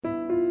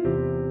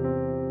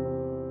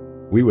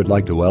We would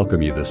like to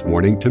welcome you this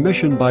morning to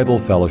Mission Bible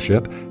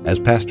Fellowship as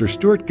Pastor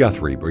Stuart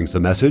Guthrie brings a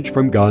message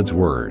from God's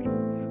Word.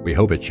 We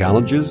hope it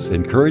challenges,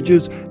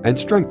 encourages, and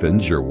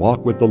strengthens your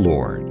walk with the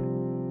Lord.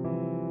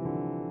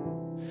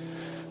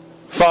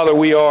 Father,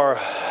 we are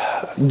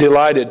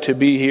delighted to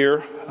be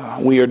here.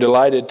 We are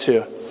delighted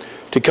to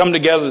come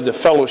together to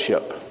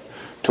fellowship,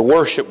 to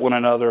worship one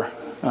another,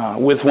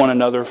 with one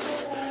another,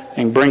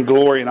 and bring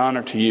glory and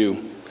honor to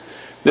you.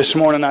 This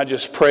morning I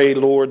just pray,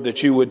 Lord,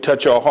 that you would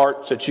touch our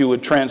hearts, that you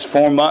would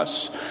transform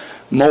us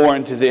more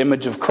into the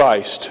image of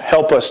Christ.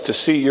 Help us to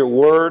see your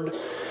word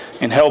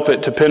and help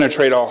it to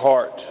penetrate our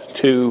heart,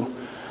 to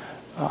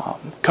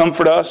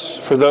comfort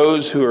us for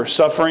those who are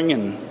suffering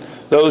and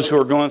those who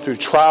are going through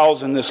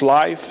trials in this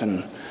life.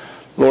 And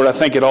Lord, I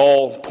think at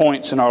all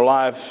points in our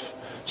life,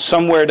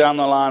 somewhere down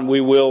the line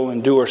we will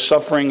endure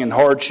suffering and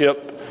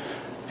hardship,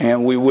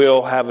 and we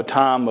will have a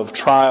time of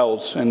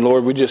trials. And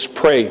Lord, we just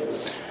pray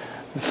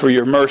for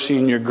your mercy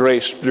and your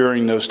grace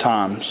during those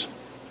times.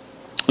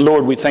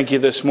 Lord, we thank you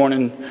this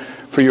morning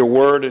for your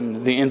word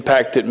and the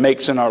impact it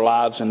makes in our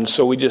lives. And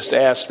so we just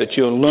ask that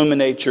you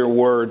illuminate your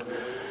word,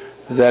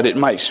 that it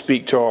might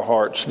speak to our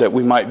hearts, that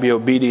we might be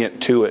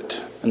obedient to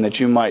it, and that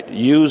you might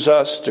use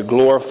us to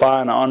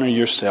glorify and honor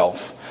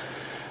yourself.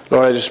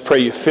 Lord, I just pray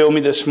you fill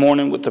me this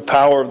morning with the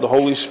power of the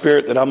Holy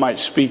Spirit, that I might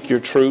speak your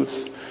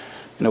truth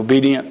in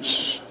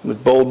obedience,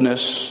 with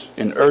boldness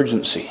and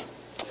urgency.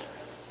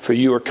 For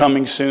you are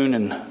coming soon,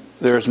 and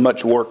there is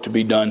much work to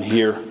be done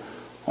here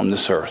on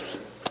this earth.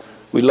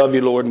 We love you,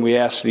 Lord, and we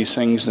ask these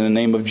things in the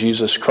name of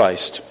Jesus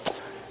Christ.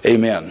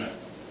 Amen.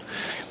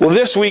 Well,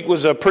 this week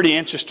was a pretty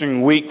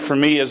interesting week for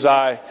me, as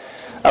I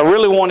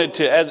really wanted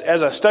to,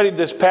 as I studied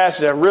this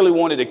passage, I really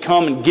wanted to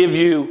come and give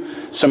you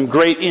some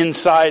great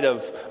insight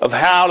of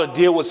how to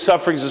deal with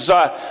sufferings. And so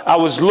I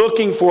was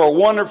looking for a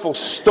wonderful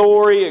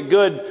story, a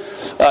good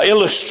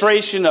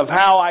illustration of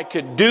how I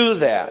could do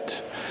that.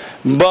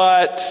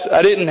 But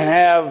I didn't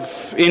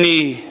have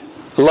any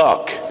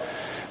luck.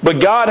 But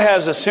God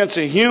has a sense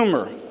of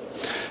humor,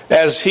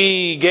 as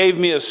He gave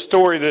me a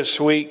story this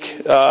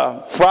week,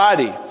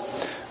 Friday.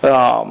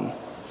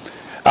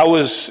 I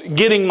was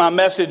getting my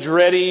message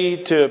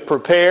ready to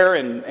prepare,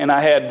 and I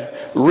had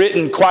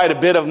written quite a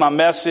bit of my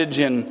message.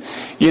 And,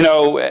 you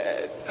know,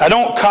 I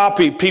don't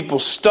copy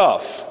people's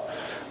stuff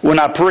when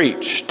I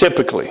preach,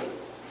 typically.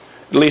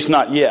 At least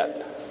not yet.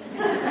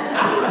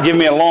 Give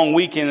me a long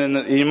weekend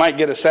and you might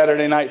get a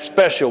Saturday night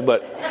special.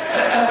 But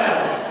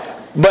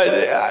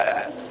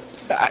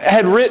I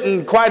had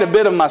written quite a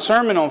bit of my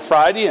sermon on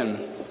Friday, and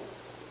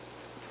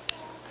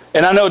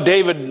I know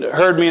David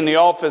heard me in the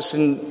office,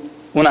 and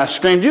when I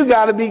screamed, "You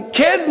got to be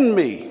kidding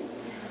me!"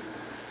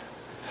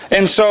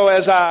 And so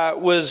as I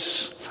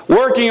was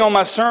working on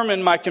my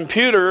sermon, my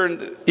computer,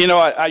 you know,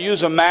 I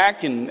use a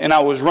Mac, and I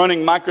was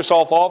running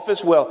Microsoft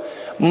Office. Well,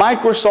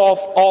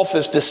 Microsoft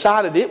Office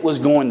decided it was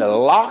going to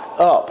lock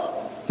up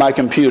my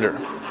computer.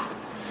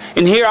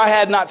 And here I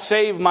had not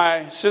saved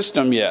my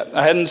system yet.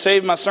 I hadn't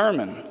saved my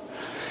sermon.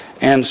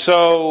 And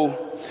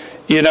so,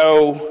 you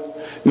know,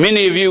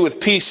 many of you with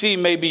PC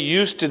may be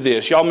used to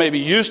this. Y'all may be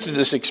used to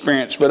this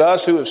experience. But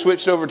us who have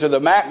switched over to the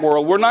Mac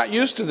world, we're not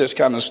used to this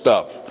kind of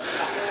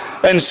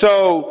stuff. And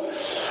so,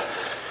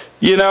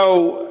 you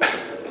know,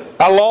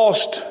 I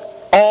lost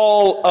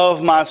all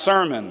of my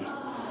sermon.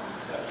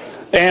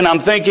 And I'm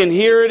thinking,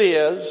 here it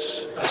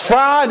is,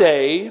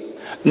 Friday,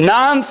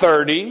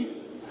 9:30.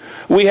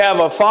 We have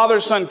a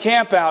father-son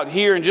camp out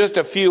here in just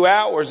a few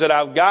hours that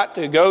I've got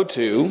to go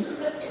to.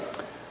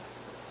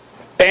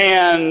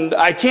 And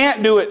I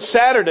can't do it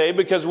Saturday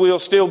because we'll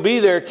still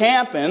be there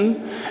camping.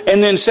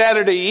 And then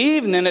Saturday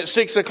evening at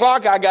 6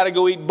 o'clock, I got to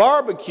go eat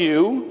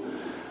barbecue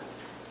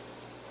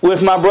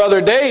with my brother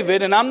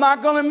David. And I'm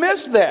not going to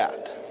miss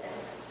that.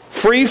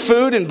 Free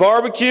food and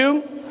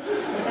barbecue.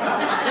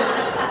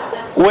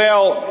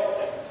 Well,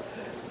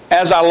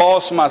 as I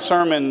lost my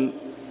sermon,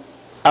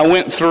 I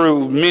went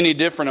through many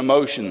different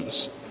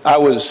emotions. I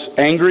was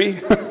angry,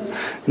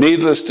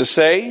 needless to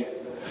say.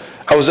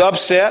 I was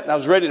upset, and I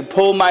was ready to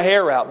pull my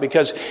hair out,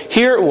 because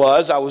here it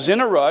was, I was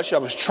in a rush, I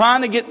was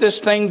trying to get this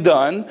thing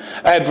done,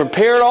 I had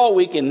prepared all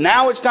week, and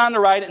now it's time to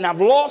write it, and I've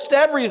lost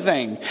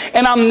everything.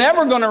 And I'm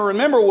never going to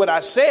remember what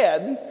I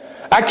said.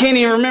 I can't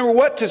even remember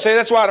what to say.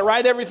 That's why I had to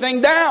write everything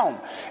down.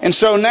 And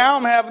so now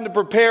I'm having to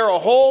prepare a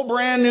whole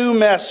brand new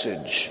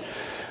message.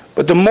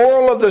 But the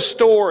moral of the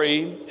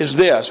story is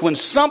this: when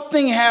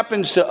something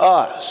happens to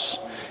us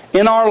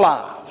in our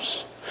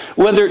lives,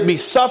 whether it be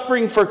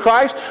suffering for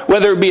Christ,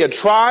 whether it be a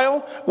trial,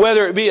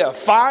 whether it be a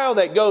file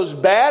that goes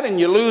bad and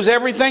you lose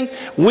everything,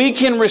 we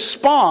can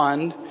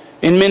respond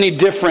in many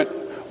different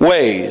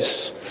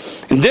ways.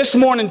 And this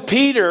morning,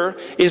 Peter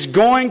is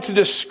going to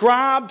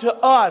describe to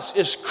us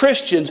as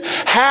Christians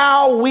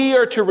how we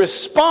are to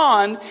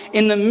respond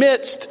in the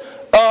midst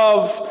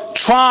of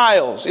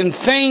trials and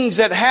things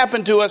that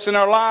happen to us in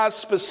our lives,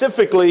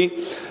 specifically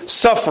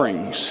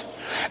sufferings.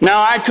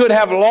 Now, I could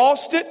have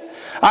lost it.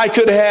 I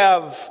could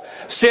have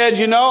said,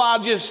 you know,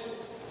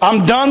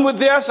 I'm done with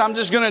this. I'm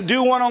just going to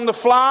do one on the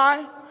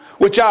fly,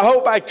 which I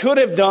hope I could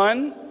have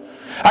done.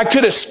 I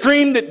could have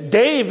screamed at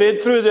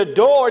David through the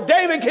door,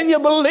 David, can you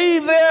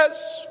believe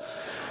this?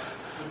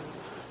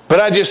 But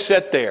I just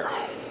sat there.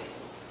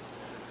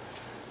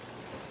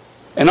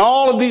 And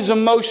all of these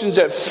emotions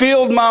that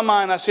filled my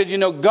mind, I said,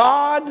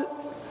 God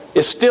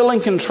is still in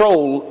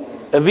control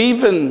of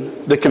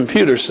even the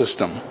computer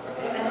system.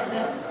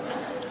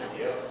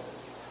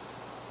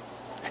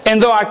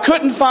 And though I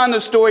couldn't find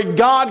a story,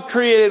 God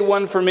created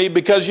one for me,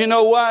 because you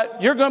know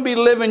what? You're going to be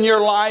living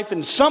your life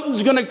and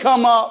something's going to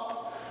come up.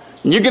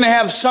 And you're going to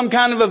have some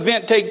kind of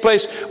event take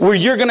place where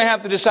you're going to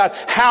have to decide,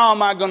 how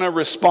am I going to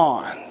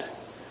respond?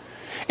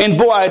 And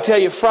boy, I tell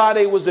you,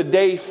 Friday was a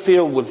day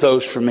filled with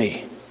those for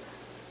me.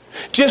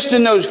 Just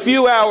in those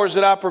few hours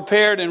that I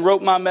prepared and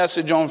wrote my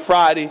message on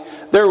Friday,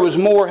 there was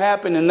more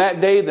happening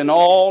that day than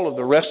all of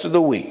the rest of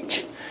the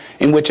week,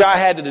 in which I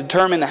had to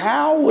determine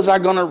how was I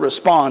going to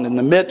respond in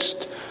the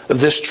midst of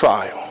this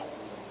trial.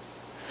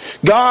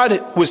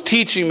 God was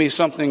teaching me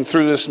something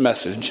through this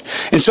message.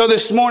 And so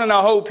this morning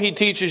I hope He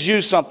teaches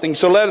you something.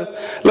 So let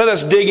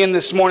us dig in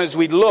this morning as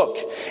we look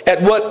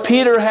at what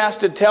Peter has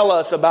to tell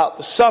us about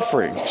the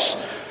sufferings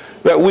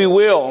that we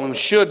will and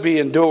should be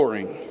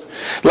enduring.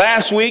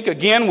 Last week,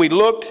 again, we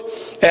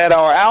looked at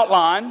our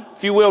outline.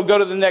 If you will, go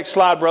to the next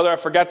slide, brother. I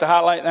forgot to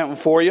highlight that one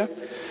for you.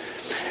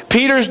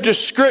 Peter's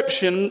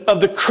description of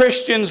the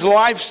Christian's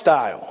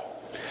lifestyle.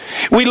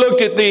 We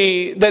looked at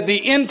that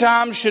the end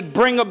times should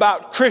bring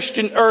about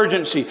Christian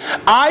urgency.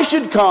 I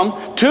should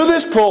come to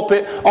this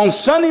pulpit on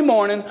Sunday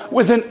morning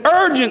with an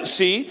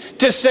urgency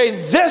to say,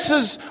 this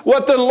is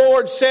what the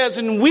Lord says,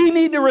 and we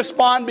need to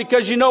respond,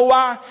 because you know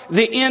why?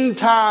 The end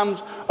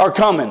times are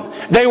coming.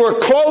 They were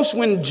close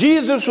when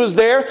Jesus was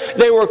there.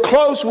 They were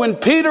close when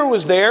Peter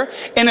was there.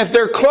 And if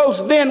they're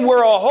close then,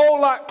 we're a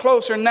whole lot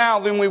closer now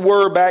than we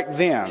were back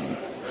then.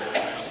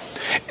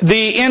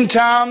 The end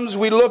times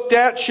we looked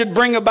at should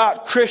bring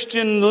about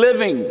Christian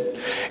living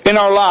in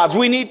our lives.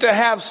 We need to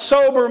have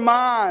sober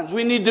minds.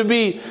 We need to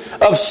be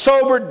of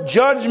sober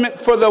judgment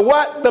for the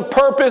what? The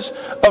purpose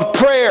of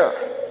prayer.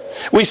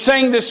 We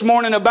sang this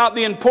morning about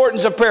the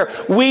importance of prayer.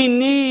 We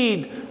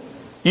need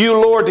you,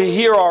 Lord, to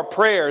hear our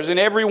prayers, and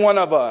every one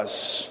of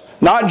us.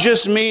 Not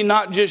just me,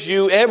 not just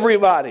you.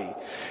 Everybody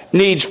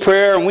needs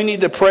prayer, and we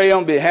need to pray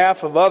on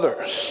behalf of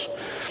others.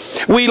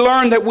 We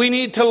learned that we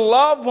need to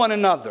love one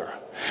another.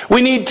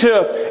 We need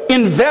to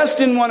invest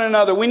in one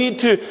another. We need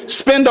to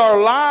spend our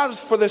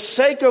lives for the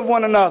sake of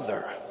one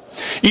another.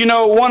 You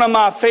know, one of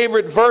my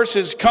favorite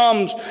verses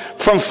comes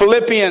from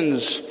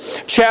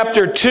Philippians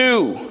chapter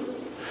 2,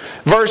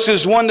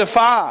 verses 1 to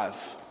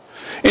 5.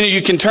 And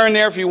you can turn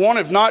there if you want.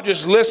 If not,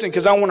 just listen,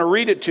 because I want to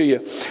read it to you.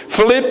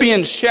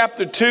 Philippians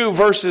chapter 2,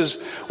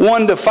 verses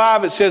 1 to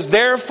 5, it says,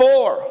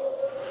 therefore,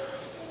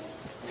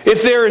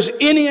 if there is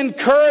any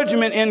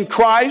encouragement in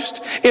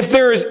Christ, if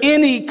there is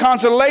any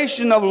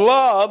consolation of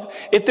love,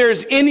 if there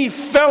is any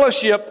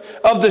fellowship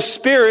of the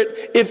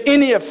Spirit, if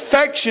any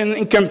affection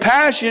and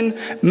compassion,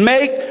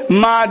 make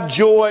my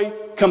joy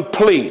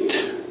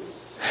complete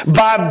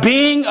by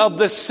being of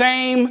the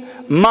same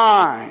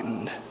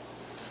mind,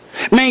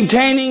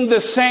 maintaining the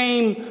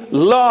same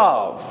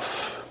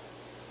love,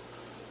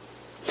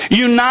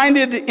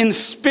 united in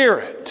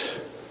spirit,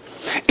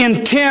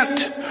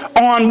 intent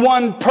on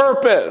one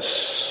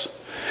purpose.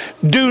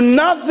 Do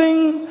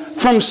nothing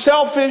from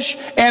selfish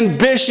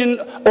ambition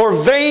or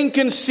vain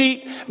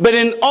conceit, but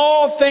in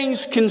all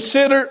things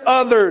consider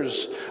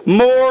others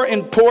more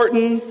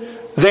important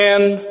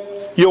than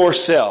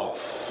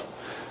yourself.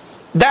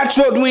 That's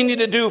what we need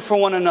to do for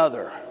one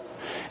another.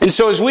 And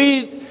so as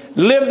we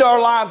lived our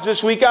lives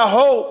this week, I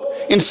hope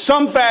in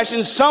some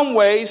fashion, some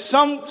way,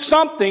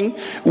 something,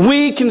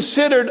 we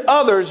considered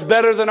others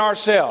better than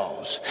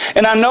ourselves.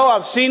 And I know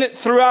I've seen it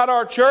throughout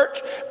our church.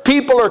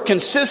 People are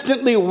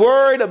consistently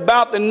worried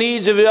about the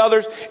needs of the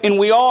others, and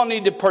we all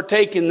need to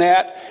partake in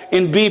that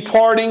and be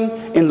parting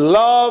in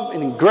love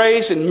and in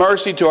grace and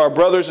mercy to our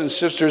brothers and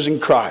sisters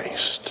in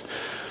Christ.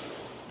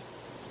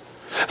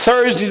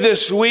 Thursday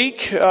this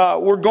week,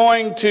 we're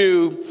going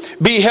to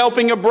be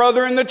helping a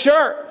brother in the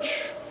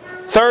church.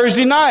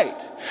 Thursday night.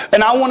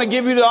 And I want to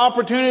give you the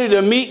opportunity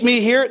to meet me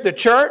here at the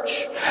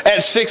church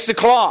at 6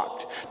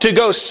 o'clock. To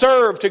go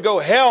serve, to go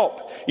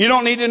help. You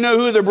don't need to know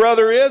who the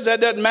brother is.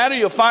 That doesn't matter.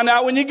 You'll find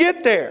out when you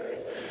get there.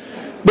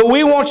 But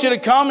we want you to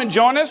come and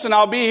join us. And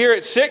I'll be here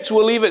at 6.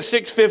 We'll leave at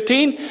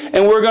 6:15.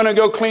 And we're going to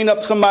go clean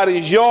up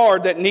somebody's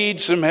yard that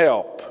needs some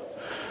help.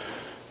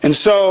 And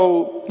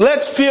so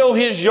let's fill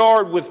his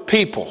yard with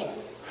people.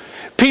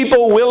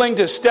 People willing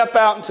to step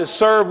out and to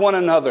serve one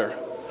another.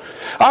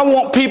 I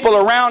want people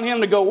around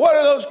him to go, what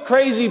are those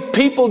crazy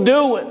people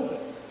doing?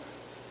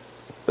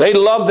 They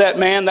love that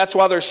man. That's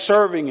why they're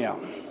serving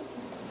him.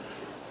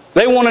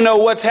 They want to know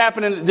what's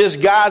happening at this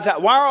guy's house.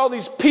 Why are all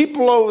these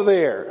people over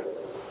there?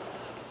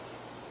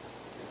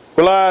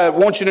 Well, I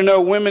want you to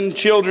know, women,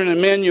 children, and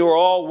men, you are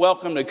all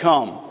welcome to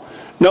come.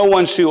 No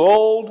one's too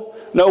old.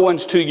 No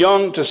one's too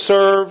young to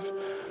serve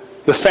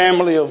the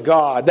family of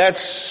God.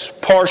 That's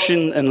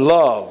passion and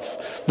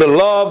love. The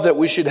love that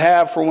we should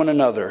have for one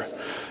another.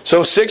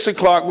 So 6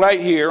 o'clock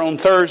right here on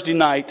Thursday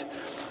night,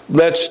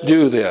 Let's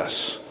do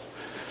this.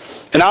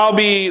 And I'll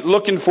be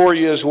looking for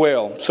you as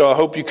well, so I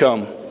hope you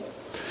come.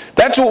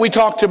 That's what we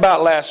talked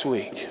about last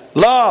week.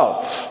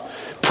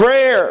 Love,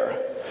 prayer.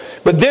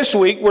 But this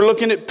week we're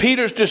looking at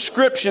Peter's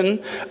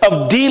description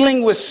of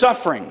dealing with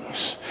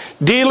sufferings.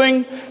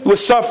 Dealing with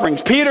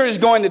sufferings. Peter is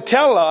going to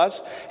tell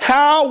us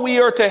how we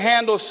are to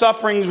handle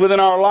sufferings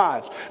within our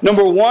lives.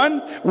 Number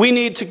one, we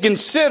need to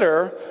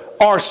consider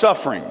our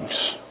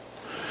sufferings.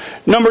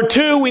 Number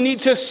two, we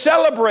need to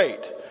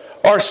celebrate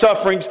our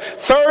sufferings.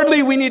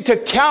 Thirdly, we need to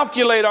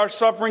calculate our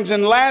sufferings.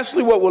 And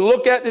lastly, what we'll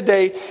look at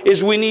today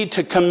is we need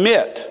to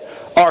commit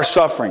our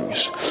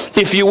sufferings.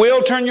 If you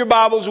will, turn your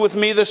Bibles with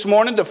me this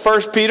morning to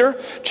 1 Peter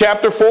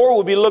chapter 4.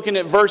 We'll be looking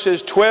at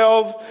verses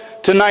 12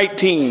 to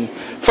 19.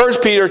 1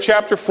 Peter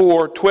chapter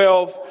 4,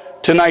 12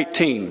 to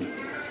 19.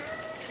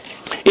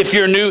 If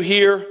you're new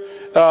here,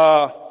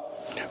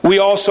 we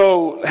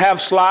also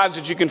have slides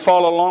that you can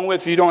follow along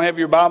with if you don't have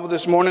your Bible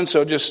this morning.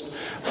 So just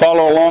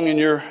follow along in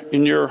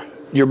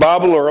your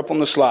Bible or up on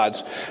the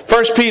slides.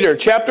 1 Peter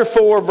chapter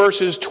 4,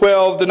 verses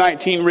 12 to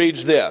 19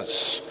 reads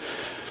this.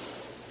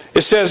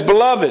 It says,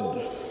 Beloved,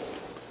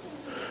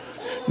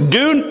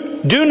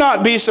 do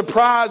not be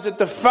surprised at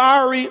the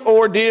fiery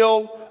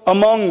ordeal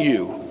among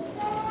you,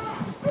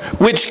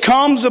 which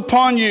comes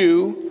upon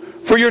you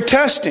for your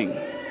testing,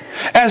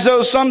 as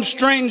though some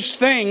strange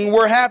thing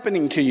were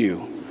happening to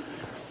you.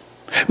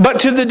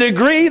 But to the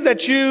degree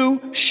that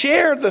you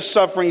share the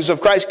sufferings of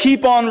Christ,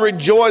 keep on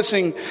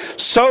rejoicing,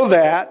 so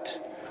that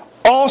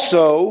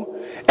also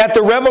at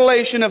the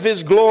revelation of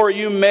His glory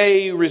you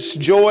may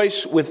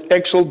rejoice with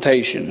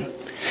exultation.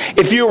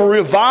 If you are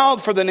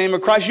reviled for the name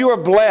of Christ, you are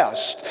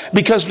blessed,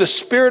 because the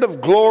Spirit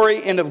of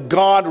glory and of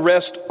God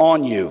rests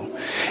on you.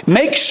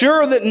 Make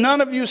sure that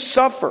none of you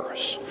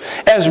suffers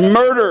as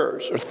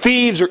murderers or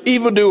thieves or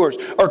evildoers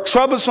or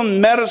troublesome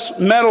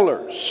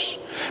meddlers.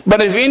 But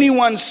if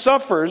anyone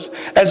suffers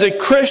as a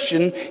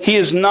Christian, he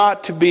is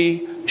not to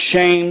be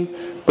ashamed,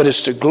 but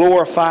is to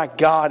glorify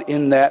God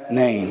in that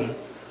name.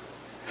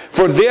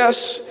 For it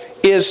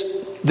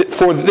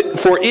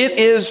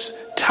is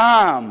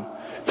time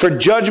for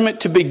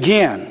judgment to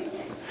begin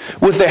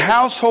with the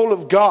household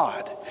of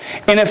God.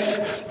 And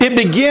if it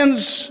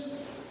begins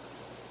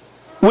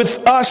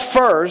with us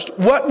first,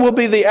 what will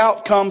be the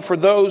outcome for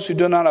those who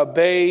do not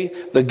obey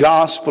the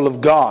gospel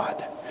of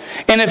God?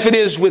 And if it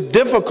is with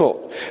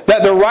difficult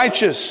that the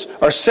righteous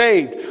are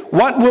saved,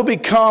 what will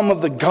become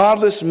of the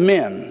godless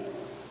men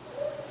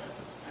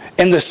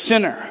and the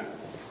sinner?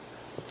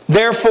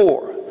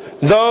 Therefore,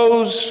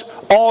 those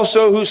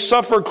also who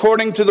suffer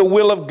according to the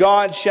will of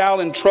God shall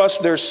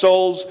entrust their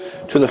souls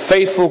to the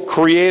faithful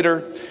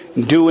Creator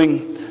in doing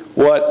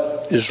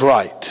what is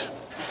right.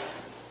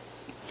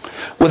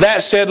 With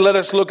that said, let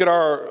us look at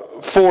our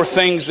 4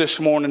 things this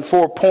morning,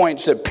 4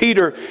 points that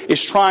Peter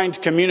is trying to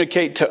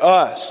communicate to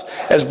us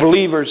as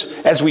believers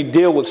as we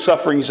deal with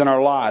sufferings in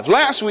our lives.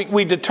 Last week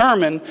we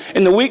determined,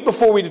 and the week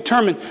before we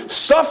determined,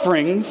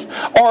 sufferings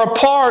are a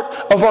part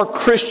of our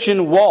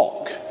Christian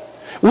walk.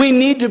 We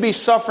need to be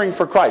suffering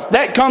for Christ.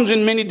 That comes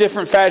in many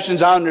different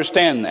fashions, I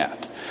understand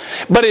that.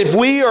 But if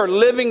we are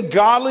living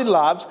godly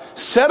lives,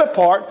 set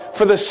apart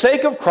for the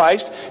sake of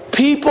Christ,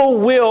 people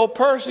will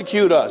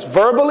persecute us.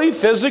 Verbally,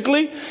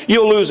 physically,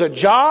 you'll lose a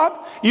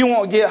job, you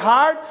won't get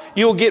hired,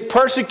 you'll get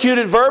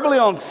persecuted verbally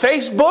on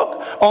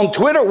Facebook, on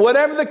Twitter,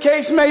 whatever the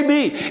case may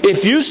be.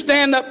 If you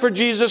stand up for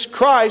Jesus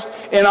Christ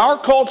in our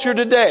culture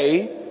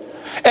today,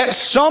 at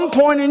some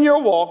point in your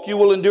walk, you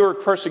will endure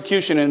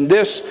persecution, and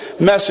this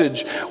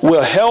message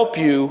will help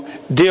you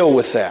deal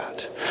with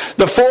that.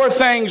 The 4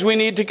 things we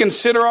need to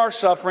consider our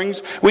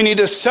sufferings, we need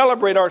to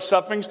celebrate our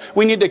sufferings,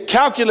 we need to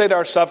calculate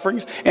our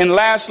sufferings, and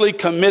lastly,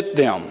 commit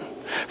them.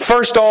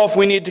 First off,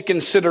 we need to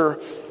consider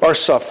our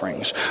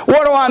sufferings.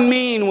 What do I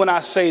mean when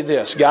I say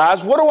this,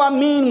 guys? What do I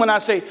mean when I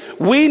say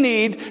we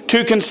need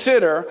to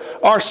consider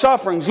our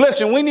sufferings?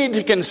 Listen, we need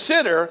to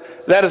consider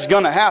that it's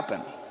going to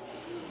happen.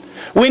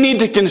 We need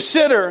to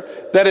consider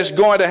that it's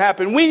going to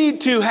happen. We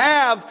need to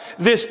have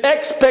this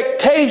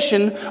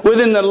expectation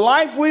within the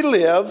life we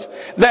live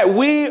that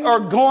we are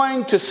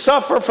going to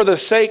suffer for the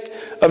sake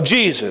of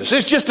Jesus.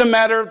 It's just a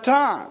matter of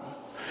time.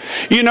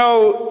 You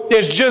know,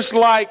 it's just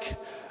like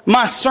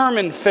my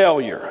sermon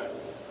failure.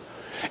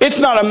 It's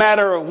not a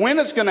matter of when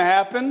it's going to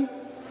happen.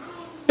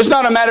 It's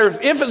not a matter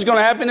of if it's going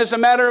to happen. It's a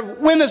matter of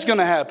when it's going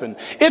to happen.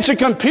 It's a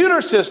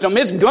computer system.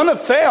 It's going to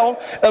fail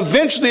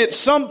eventually at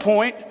some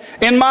point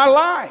in my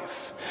life.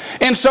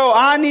 And so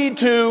I need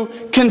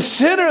to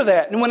consider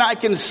that. And when I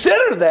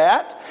consider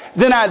that,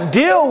 then I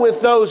deal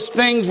with those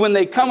things when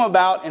they come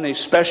about in a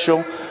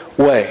special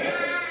way.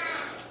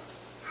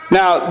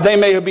 Now, they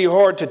may be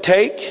hard to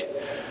take,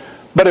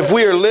 but if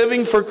we are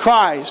living for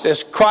Christ,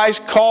 as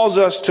Christ calls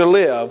us to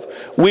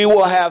live, we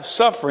will have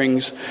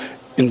sufferings.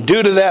 And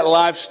due to that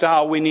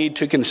lifestyle, we need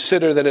to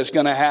consider that it's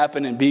going to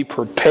happen and be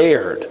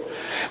prepared.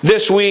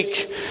 This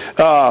week,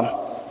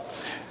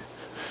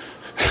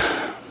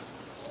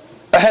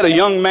 I had a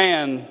young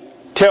man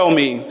tell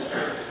me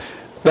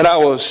that I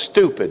was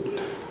stupid,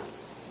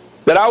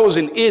 that I was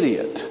an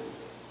idiot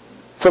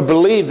for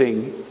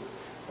believing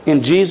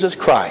in Jesus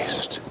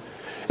Christ.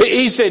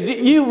 He said,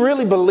 you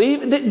really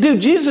believe? Dude,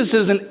 Jesus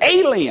is an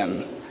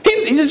alien.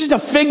 He's just a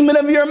figment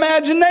of your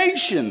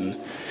imagination.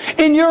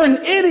 And you're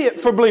an idiot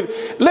for believing.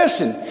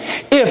 Listen,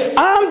 if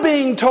I'm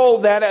being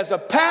told that as a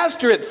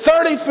pastor at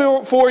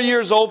 34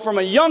 years old from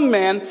a young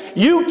man,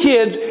 you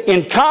kids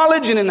in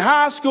college and in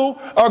high school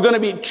are going to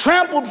be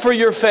trampled for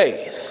your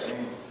faith.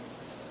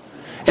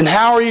 And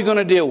how are you going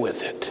to deal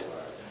with it?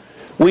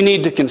 We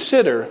need to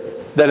consider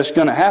that it's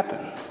going to happen.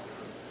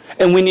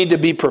 And we need to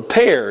be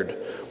prepared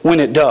when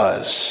it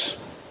does.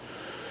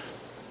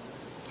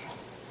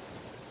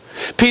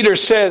 Peter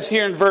says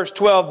here in verse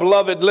 12,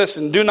 Beloved,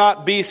 listen, do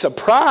not be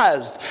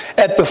surprised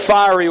at the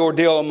fiery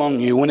ordeal among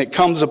you when it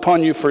comes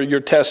upon you for your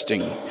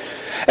testing,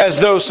 as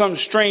though some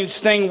strange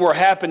thing were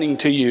happening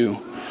to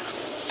you.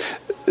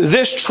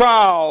 This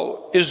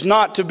trial is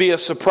not to be a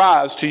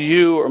surprise to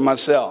you or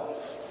myself.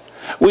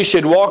 We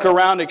should walk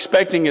around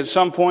expecting at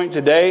some point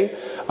today,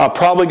 I'm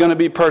probably going to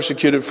be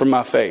persecuted for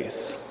my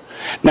faith.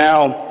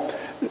 Now,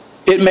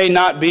 it may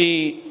not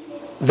be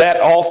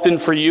that often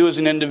for you as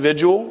an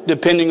individual,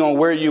 depending on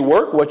where you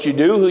work, what you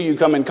do, who you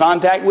come in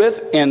contact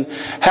with, and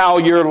how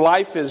your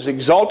life is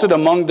exalted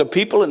among the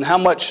people and how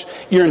much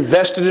you're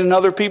invested in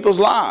other people's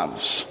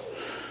lives.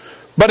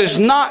 But it's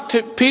not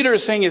to, Peter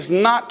is saying it's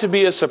not to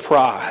be a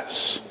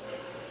surprise.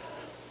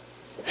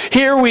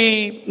 Here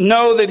we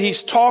know that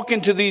he's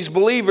talking to these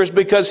believers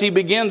because he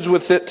begins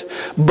with it,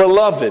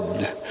 beloved.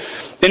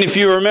 And if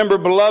you remember,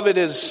 beloved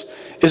is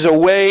a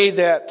way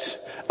that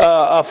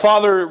a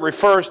father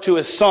refers to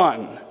his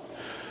son.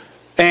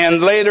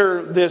 And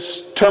later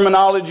this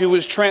terminology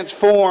was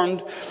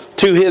transformed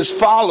to his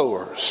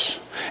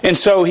followers. And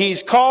so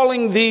he's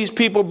calling these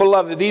people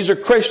beloved. These are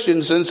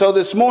Christians. And so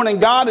this morning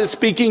God is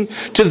speaking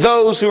to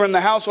those who are in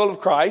the household of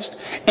Christ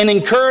and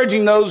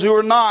encouraging those who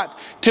are not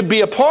to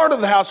be a part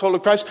of the household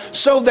of Christ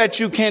so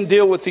that you can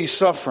deal with these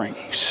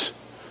sufferings.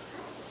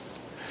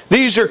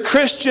 These are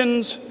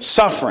Christians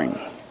suffering.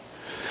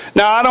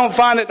 Now, I don't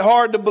find it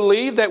hard to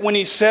believe that when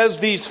he says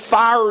these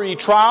fiery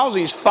trials,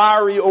 these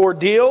fiery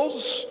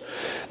ordeals,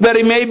 that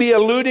he may be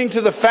alluding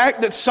to the fact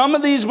that some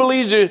of these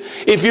believers,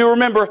 if you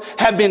remember,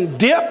 have been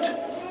dipped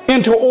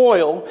into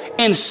oil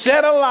and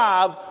set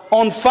alive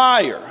on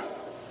fire.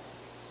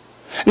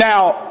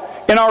 Now,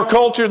 in our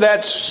culture,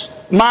 that's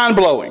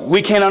mind-blowing.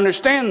 We can't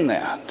understand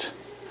that.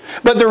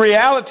 But the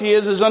reality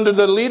is under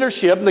the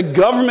leadership, the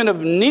government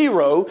of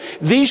Nero,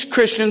 these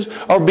Christians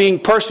are being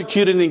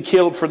persecuted and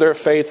killed for their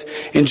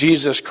faith in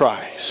Jesus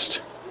Christ.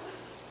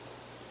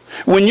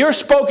 When you're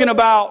spoken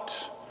about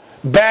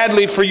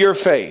badly for your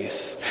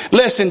faith,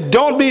 listen,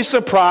 don't be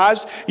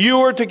surprised.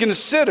 You are to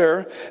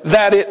consider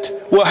that it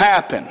will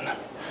happen.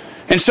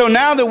 And so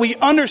now that we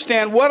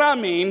understand what I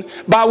mean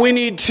by we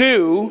need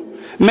to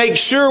make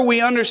sure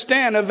we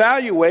understand,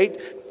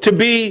 evaluate, to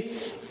be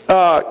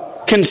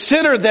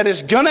consider that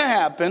it's going to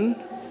happen,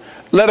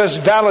 let us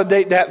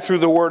validate that through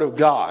the Word of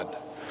God.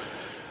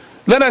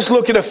 Let us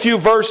look at a few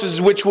verses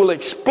which will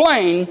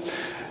explain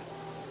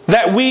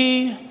that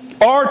we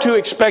are to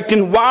expect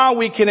and why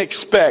we can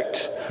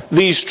expect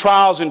these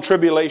trials and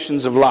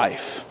tribulations of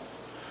life.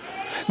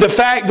 The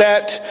fact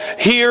that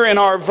here in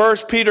our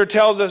verse Peter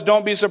tells us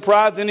don't be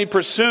surprised, and he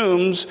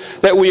presumes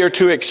that we are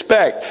to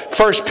expect.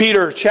 1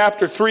 Peter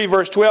chapter 3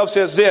 verse 12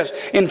 says this,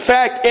 In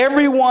fact,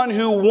 everyone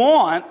who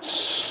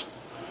wants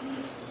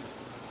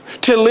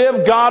to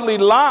live godly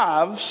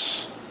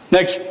lives,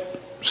 next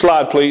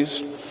slide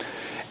please.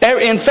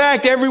 In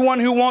fact, everyone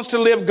who wants to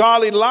live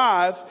godly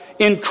life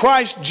in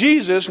Christ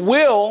Jesus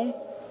will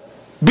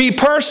be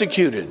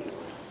persecuted.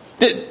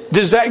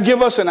 Does that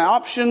give us an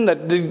option?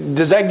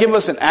 Does that give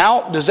us an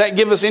out? Does that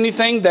give us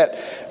anything? That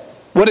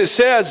what it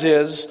says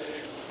is,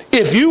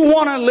 if you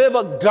want to live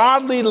a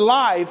godly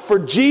life for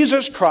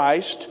Jesus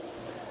Christ,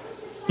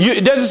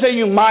 it doesn't say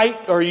you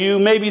might or you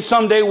maybe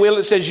someday will.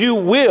 It says you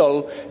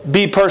will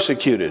be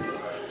persecuted.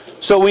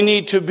 So we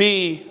need to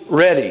be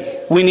ready.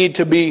 We need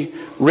to be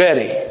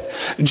ready.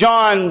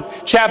 John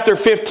chapter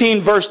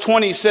 15 verse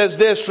 20 says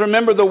this,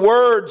 Remember the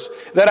words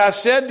that I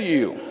said to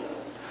you.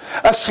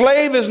 A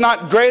slave is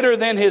not greater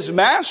than his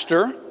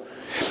master.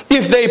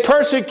 If they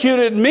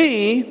persecuted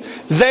me,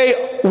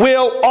 they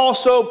will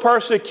also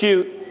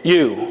persecute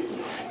you.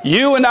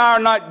 You and I are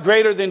not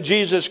greater than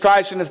Jesus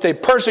Christ, and if they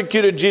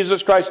persecuted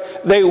Jesus Christ,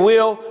 they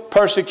will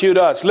persecute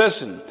us.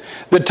 Listen,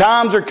 the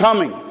times are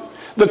coming.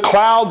 The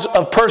clouds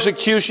of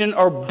persecution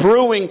are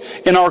brewing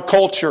in our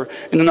culture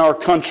and in our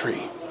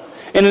country.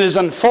 And it is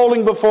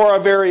unfolding before our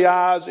very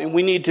eyes, and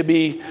we need to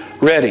be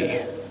ready.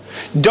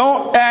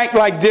 Don't act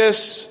like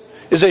this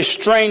is a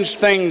strange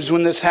thing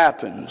when this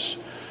happens.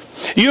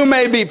 You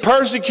may be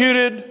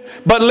persecuted,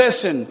 but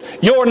listen,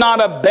 you're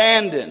not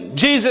abandoned.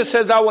 Jesus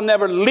says, I will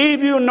never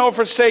leave you nor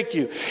forsake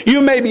you.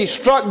 You may be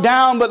struck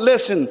down, but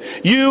listen,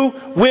 you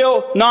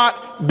will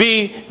not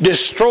be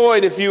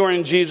destroyed if you are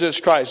in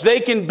Jesus Christ. They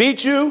can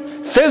beat you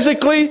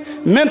physically,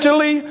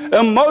 mentally,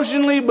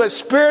 emotionally, but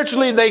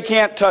spiritually they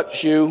can't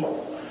touch you.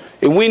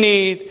 And we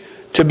need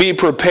to be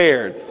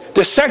prepared.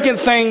 The second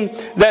thing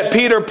that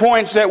Peter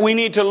points that we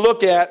need to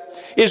look at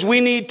is we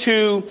need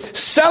to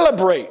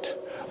celebrate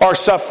our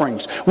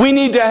sufferings. We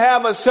need to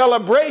have a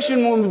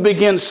celebration when we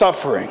begin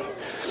suffering.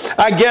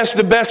 I guess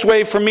the best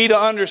way for me to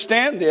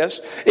understand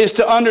this is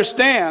to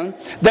understand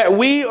that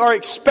we are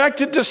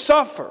expected to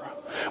suffer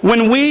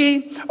when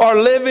we are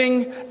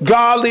living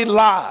godly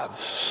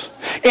lives.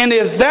 And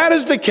if that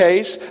is the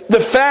case,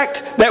 the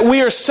fact that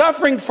we are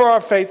suffering for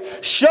our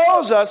faith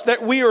shows us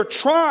that we are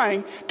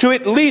trying to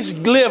at least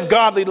live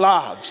godly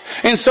lives.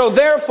 And so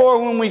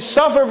therefore, when we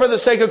suffer for the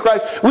sake of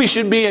Christ, we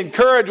should be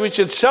encouraged, we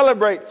should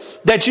celebrate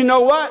that, you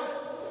know what?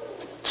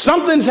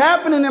 Something's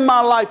happening in my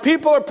life.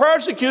 People are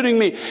persecuting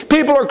me.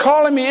 People are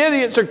calling me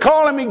idiots. They're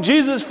calling me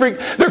Jesus freak.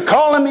 They're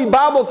calling me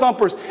Bible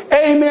thumpers.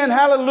 Amen.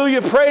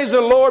 Hallelujah. Praise the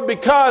Lord,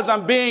 because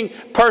I'm being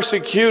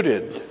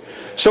persecuted.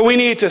 So we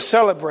need to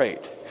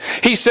celebrate.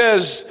 He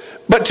says,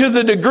 but to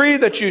the degree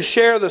that you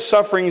share the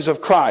sufferings of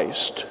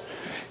Christ,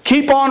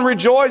 keep on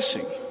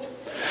rejoicing,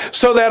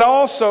 so that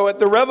also at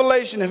the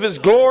revelation of His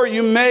glory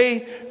you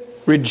may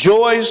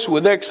rejoice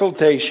with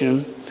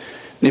exultation.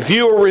 If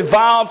you are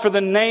reviled for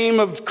the name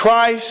of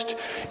Christ,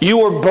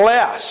 you are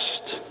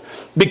blessed,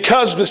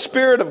 because the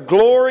Spirit of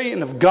glory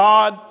and of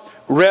God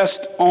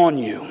rests on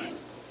you.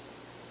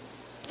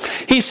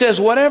 He says,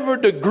 whatever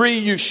degree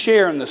you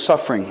share in the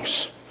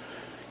sufferings,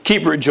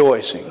 keep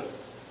rejoicing.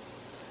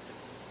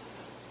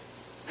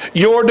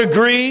 Your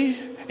degree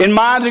and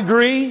my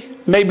degree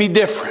may be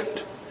different.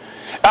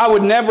 I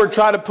would never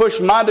try to push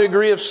my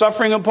degree of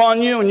suffering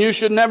upon you, and you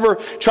should never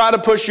try to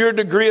push your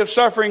degree of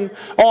suffering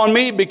on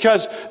me,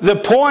 because the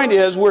point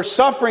is we're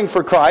suffering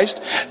for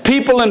Christ.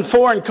 People in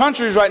foreign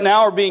countries right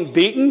now are being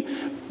beaten,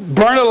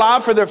 burned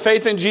alive for their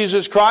faith in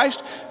Jesus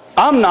Christ.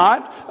 I'm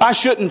not. I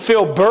shouldn't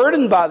feel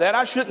burdened by that.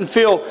 I shouldn't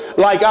feel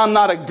like I'm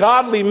not a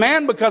godly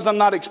man because I'm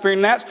not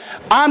experiencing that.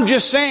 I'm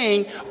just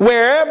saying,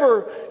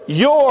 wherever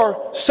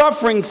your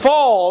suffering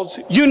falls,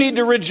 you need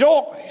to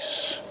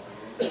rejoice.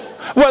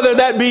 Whether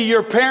that be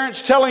your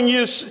parents telling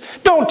you,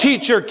 don't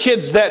teach your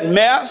kids that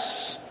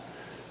mess.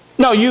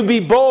 No, you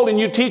be bold and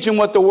you teach them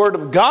what the Word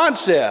of God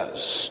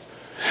says.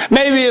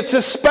 Maybe it's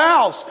a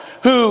spouse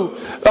who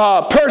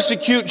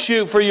persecutes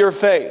you for your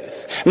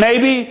faith.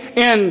 Maybe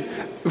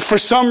for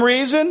some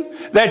reason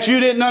that you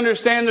didn't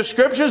understand the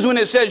Scriptures when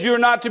it says you're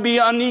not to be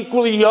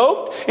unequally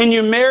yoked, and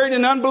you married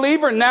an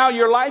unbeliever, and now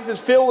your life is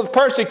filled with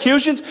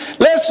persecutions.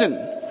 Listen,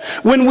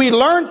 when we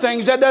learn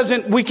things,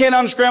 we can't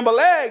unscramble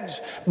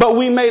eggs, but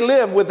we may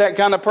live with that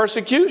kind of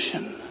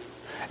persecution.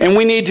 And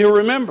we need to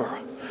remember.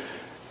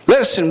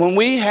 Listen, when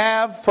we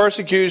have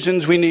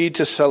persecutions, we need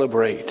to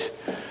celebrate.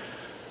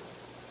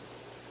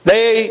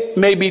 They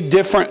may be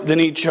different than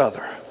each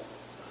other.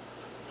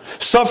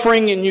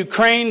 Suffering in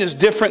Ukraine is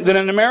different than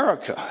in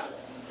America.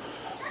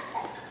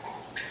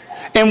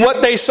 And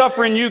what they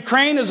suffer in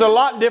Ukraine is a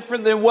lot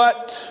different than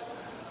what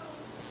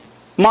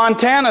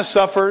Montana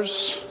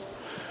suffers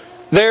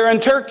there in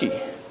Turkey.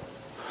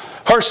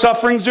 Her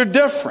sufferings are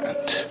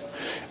different.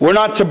 We're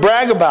not to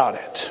brag about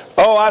it.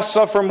 Oh, I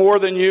suffer more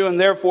than you, and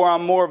therefore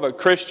I'm more of a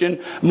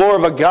Christian, more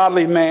of a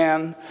godly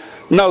man.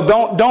 No,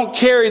 don't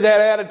carry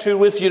that attitude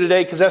with you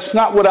today, because that's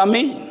not what I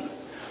mean.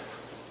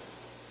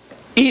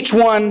 Each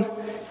one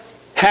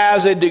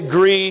has a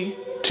degree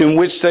to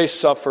which they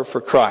suffer for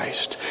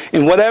Christ.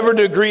 In whatever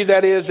degree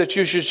that is that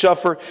you should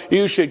suffer,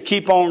 you should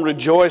keep on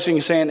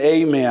rejoicing, saying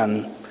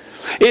amen.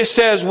 It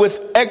says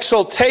with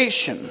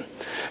exultation,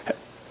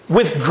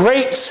 with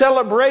great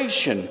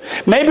celebration.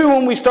 Maybe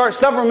when we start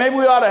suffering, maybe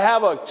we ought to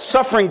have a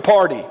suffering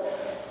party.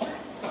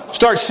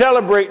 Start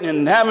celebrating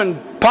and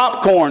having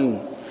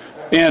popcorn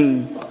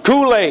and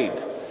Kool-Aid.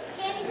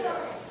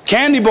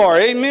 Candy bar,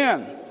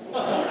 amen.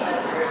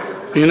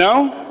 You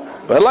know?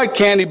 But I like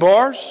candy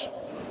bars.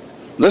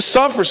 Let's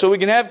suffer so we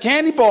can have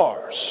candy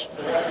bars.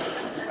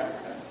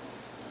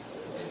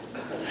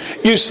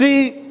 You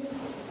see,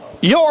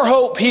 your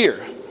hope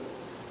here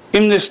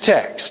in this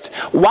text,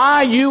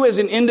 why you as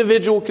an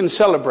individual can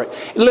celebrate.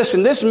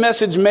 Listen, this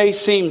message may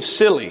seem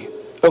silly,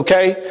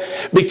 okay?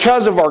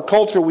 Because of our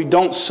culture, we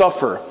don't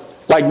suffer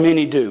like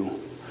many do.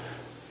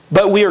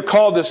 But we are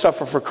called to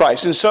suffer for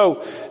Christ. And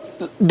so,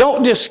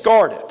 don't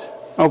discard it,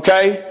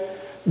 okay?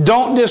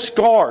 Don't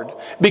discard,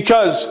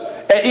 because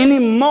at any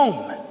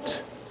moment,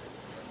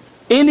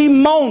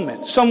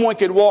 someone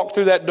could walk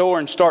through that door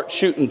and start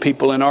shooting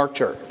people in our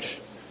church.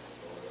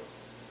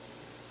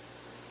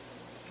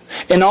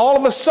 And all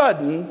of a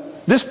sudden,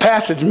 this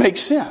passage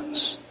makes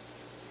sense.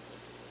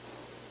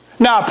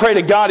 Now, I pray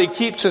to God He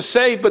keeps us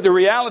safe, but the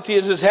reality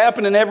is it's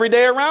happening every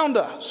day around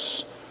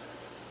us.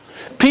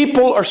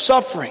 People are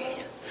suffering.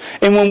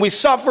 And when we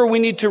suffer, we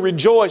need to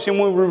rejoice. And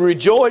when we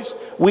rejoice,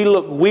 we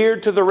look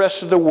weird to the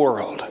rest of the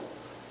world.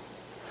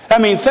 I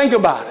mean, think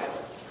about it.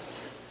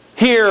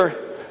 Here,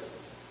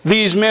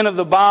 these men of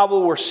the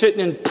Bible were sitting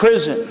in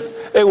prison.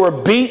 They were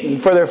beaten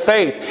for their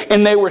faith.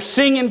 And they were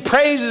singing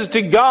praises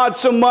to God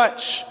so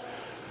much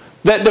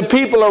that the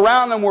people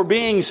around them were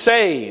being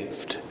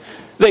saved.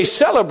 They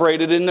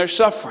celebrated in their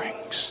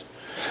sufferings.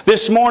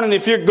 This morning,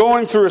 if you're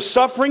going through a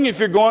suffering, if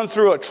you're going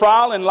through a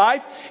trial in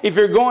life, if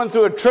you're going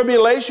through a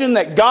tribulation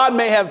that God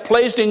may have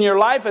placed in your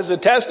life as a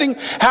testing,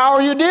 how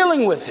are you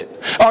dealing with it?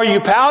 Are you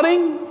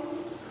pouting?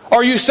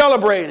 Are you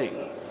celebrating?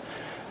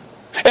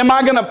 Am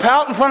I going to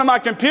pout in front of my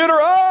computer?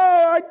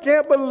 Oh, I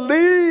can't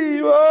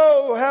believe.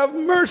 Oh, have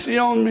mercy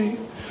on me.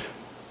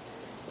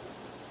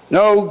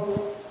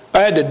 No, I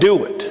had to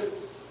do it.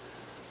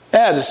 I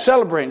had to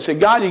celebrate and say,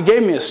 God, you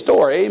gave me a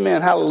story.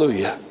 Amen.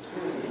 Hallelujah.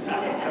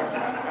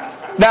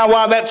 Now,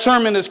 while that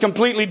sermon is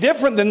completely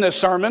different than this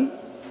sermon,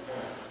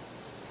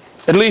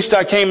 at least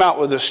I came out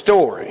with a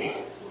story.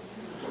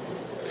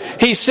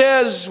 He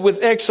says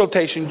with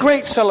exultation,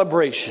 great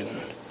celebration.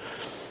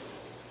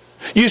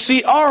 You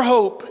see, our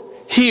hope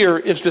here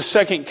is the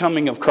second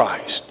coming of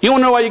Christ. You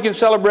want to know why you can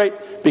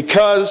celebrate?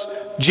 Because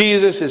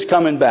Jesus is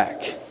coming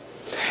back.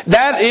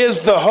 That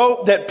is the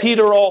hope that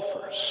Peter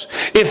offers.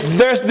 If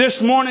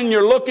this morning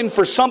you're looking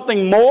for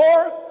something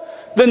more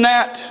than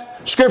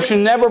that, Scripture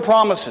never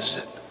promises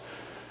it.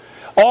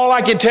 All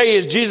I can tell you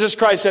is Jesus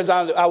Christ says,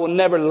 I will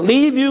never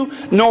leave you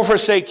nor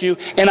forsake you,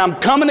 and I'm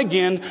coming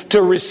again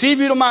to receive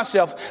you to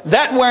myself.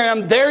 That where I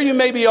am, there you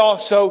may be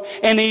also,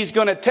 and He's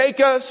going to take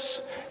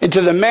us into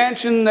the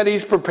mansion that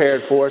He's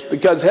prepared for us,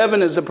 because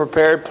heaven is a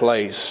prepared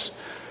place.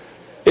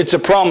 It's a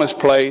promised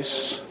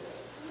place.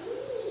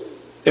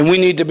 And we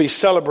need to be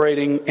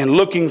celebrating and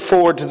looking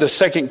forward to the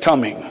second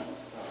coming.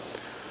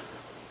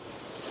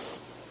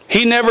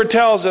 He never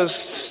tells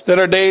us that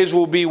our days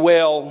will be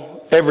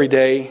well every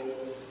day,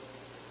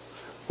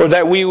 or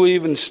that we will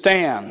even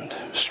stand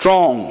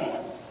strong.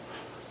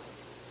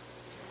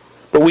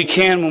 But we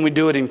can when we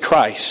do it in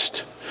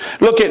Christ.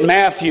 Look at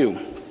Matthew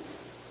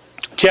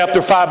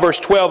chapter 5, verse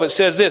 12. It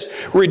says this,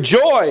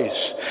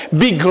 rejoice,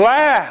 be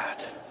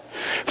glad,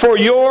 for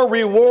your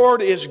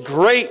reward is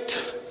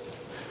great.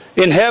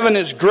 In heaven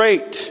is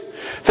great.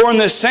 For in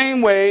the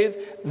same way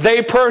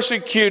they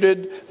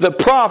persecuted the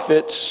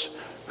prophets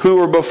who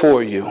were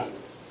before you.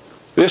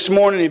 This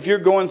morning, if you're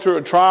going through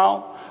a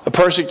trial, a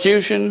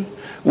persecution,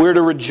 we're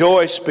to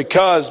rejoice,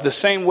 because the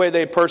same way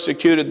they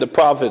persecuted the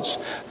prophets,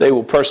 they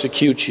will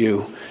persecute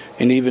you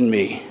and even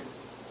me.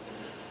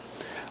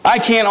 I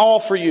can't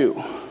offer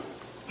you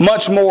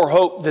much more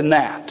hope than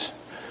that.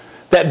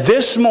 That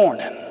this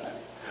morning,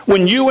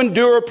 when you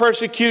endure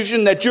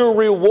persecution, that your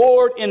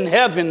reward in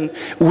heaven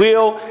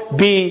will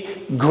be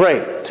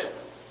great.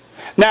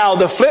 Now,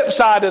 the flip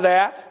side of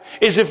that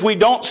is if we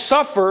don't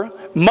suffer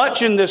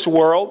much in this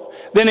world,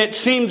 then it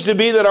seems to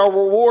be that our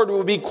reward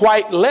will be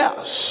quite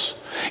less.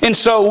 And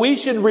so we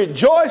should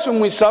rejoice when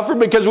we suffer,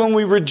 because when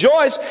we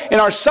rejoice in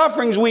our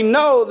sufferings, we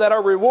know that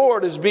our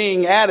reward is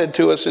being added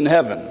to us in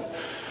heaven.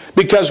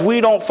 Because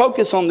we don't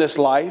focus on this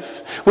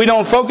life. We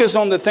don't focus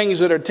on the things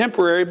that are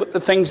temporary, but the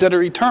things that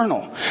are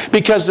eternal.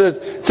 Because the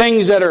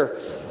things that are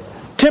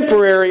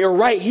temporary are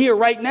right here,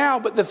 right now,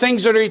 but the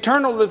things that are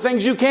eternal are the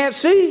things you can't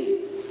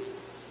see.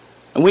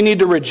 And we need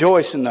to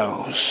rejoice in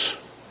those.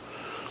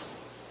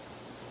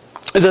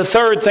 The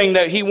third thing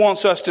that he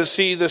wants us to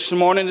see this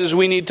morning is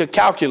we need to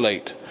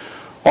calculate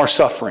our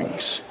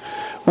sufferings.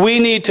 We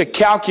need to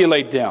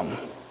calculate them.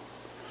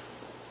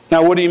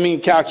 Now, what do you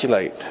mean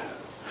calculate?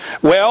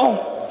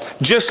 Well,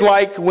 just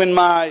like when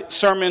my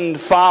sermon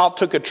file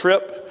took a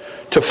trip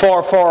to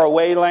far, far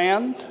away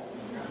land,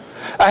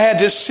 I had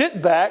to sit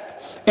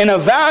back and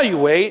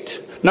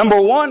evaluate.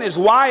 Number one is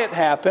why it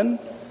happened.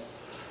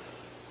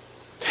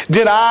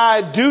 Did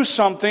I do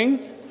something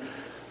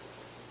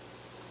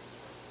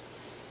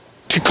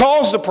to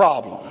cause the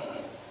problem?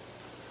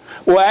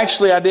 Well,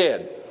 actually I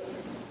did.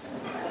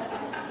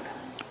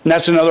 And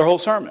that's another whole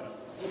sermon.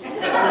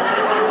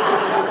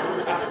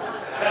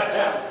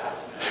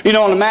 You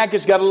know, on the Mac,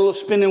 it's got a little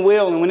spinning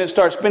wheel, and when it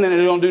starts spinning,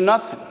 it don't do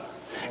nothing.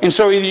 And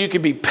so either you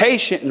can be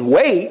patient and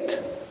wait,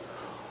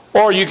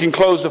 or you can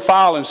close the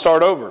file and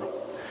start over.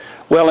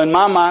 Well, in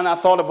my mind, I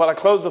thought if I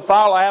close the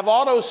file, I have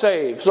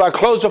autosave. So I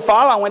closed the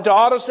file, I went to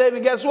autosave,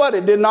 and guess what?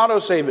 It didn't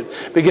autosave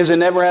it, because it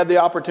never had the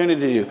opportunity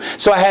to do.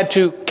 So I had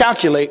to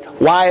calculate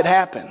why it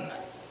happened.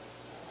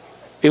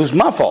 It was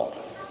my fault.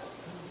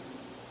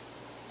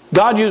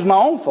 God used my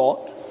own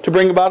fault to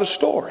bring about a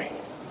story.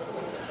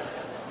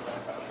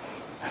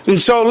 And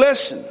so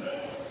listen,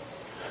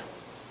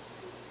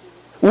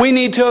 we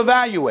need to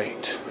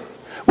evaluate.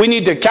 We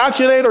need to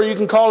calculate, or you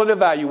can call it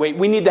evaluate.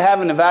 We need to have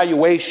an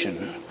evaluation.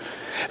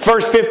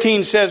 Verse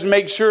 15 says,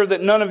 make sure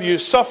that none of you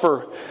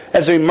suffer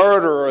as a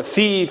murderer, or a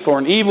thief, or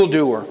an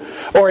evildoer,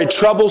 or a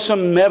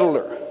troublesome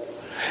meddler.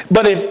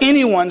 But if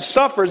anyone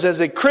suffers as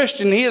a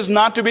Christian, he is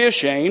not to be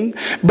ashamed,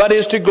 but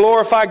is to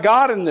glorify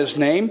God in this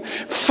name.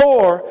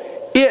 For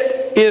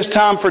it is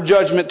time for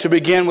judgment to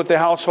begin with the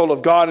household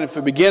of God. And if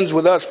it begins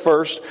with us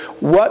first,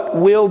 what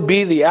will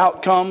be the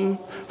outcome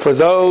for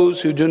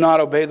those who do not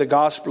obey the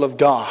gospel of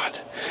God?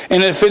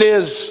 And if it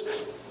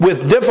is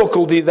with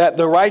difficulty that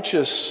the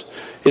righteous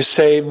is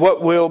saved,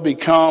 what will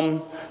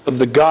become of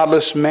the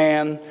godless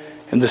man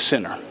and the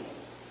sinner?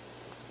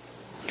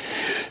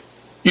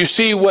 You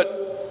see,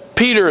 what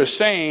Peter is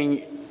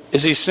saying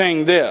is he's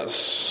saying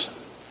this.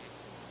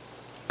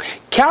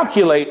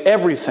 Calculate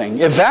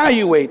everything,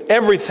 evaluate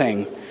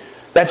everything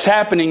that's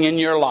happening in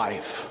your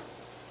life.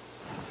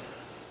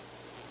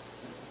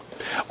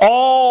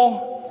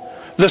 all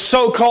the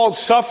so-called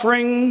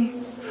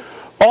suffering,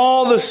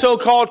 all the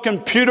so-called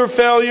computer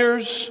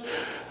failures,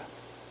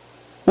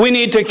 we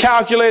need to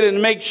calculate it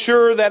and make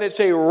sure that it's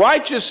a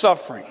righteous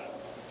suffering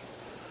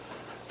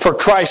for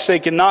Christ's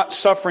sake and not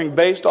suffering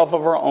based off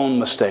of our own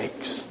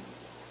mistakes.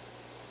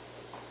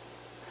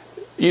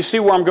 You see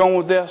where I'm going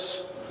with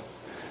this?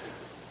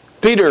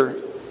 Peter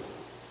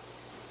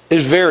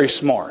is very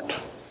smart.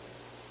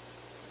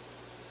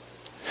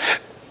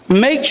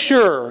 Make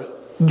sure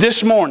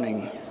this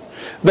morning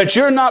that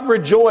you're not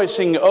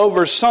rejoicing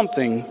over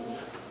something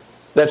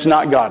that's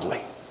not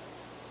godly.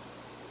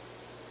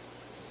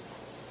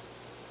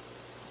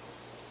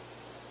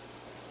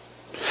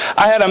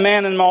 I had a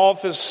man in my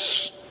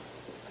office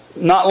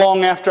not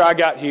long after I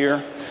got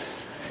here,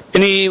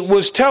 and he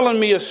was telling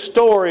me a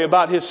story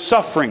about his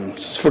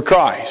sufferings for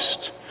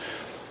Christ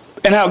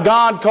and how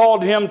God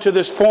called him to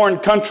this foreign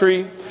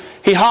country.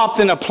 He hopped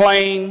in a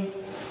plane.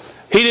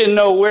 He didn't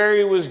know where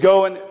he was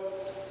going.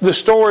 The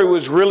story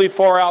was really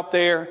far out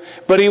there,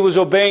 but he was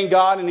obeying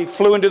God, and he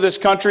flew into this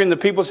country, and the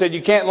people said,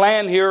 "You can't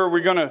land here or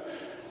we're going to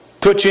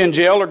put you in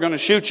jail or going to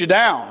shoot you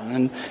down."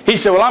 And he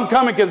said, "Well, I'm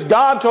coming because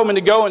God told me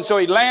to go." And so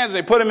he lands,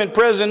 they put him in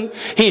prison.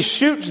 He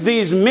shoots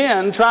these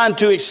men trying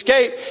to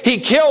escape. He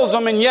kills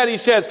them, and yet he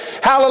says,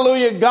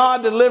 "Hallelujah,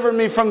 God delivered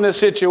me from this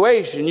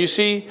situation." You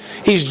see,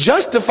 he's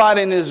justified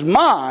in his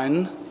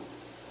mind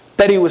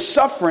that he was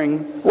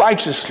suffering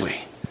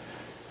righteously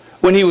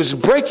when he was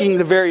breaking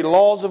the very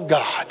laws of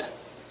God.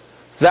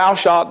 Thou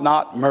shalt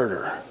not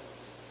murder.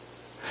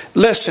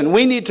 Listen,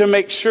 we need to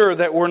make sure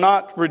that we're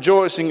not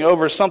rejoicing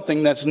over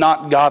something that's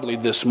not godly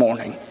this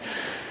morning.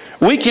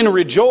 We can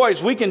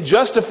rejoice, we can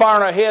justify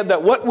in our head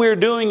that what we're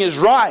doing is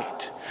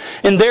right,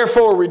 and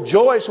therefore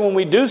rejoice when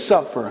we do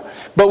suffer.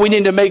 But we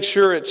need to make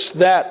sure it's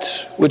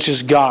that which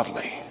is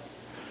godly.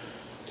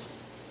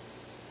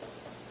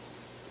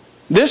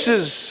 This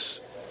is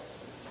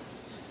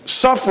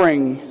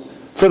suffering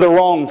for the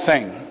wrong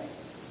thing,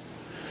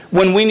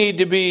 when we need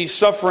to be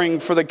suffering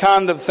for the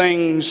kind of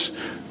things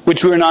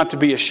which we are not to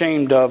be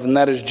ashamed of, and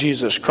that is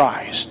Jesus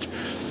Christ.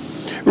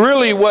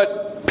 Really,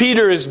 what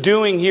Peter is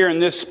doing here in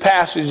this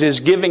passage is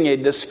giving a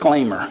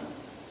disclaimer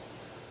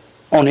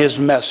on his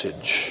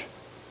message.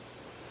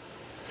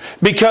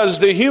 Because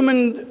the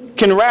human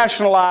can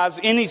rationalize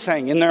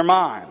anything in their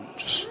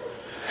minds.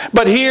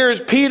 But here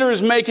Peter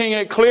is making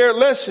it clear,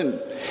 listen,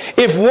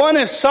 if one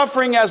is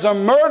suffering as a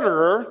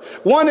murderer,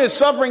 one is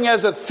suffering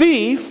as a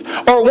thief,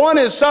 or one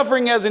is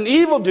suffering as an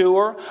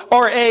evildoer,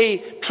 or a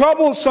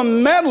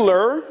troublesome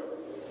meddler,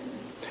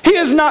 he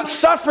is not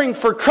suffering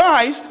for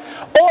Christ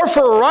or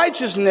for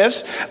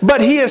righteousness, but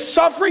he is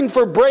suffering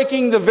for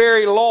breaking the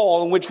very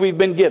law in which we've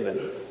been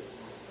given.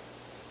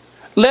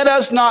 Let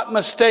us not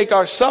mistake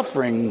our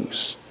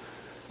sufferings,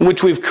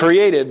 which we've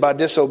created by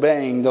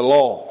disobeying the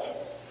law.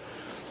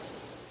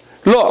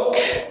 Look,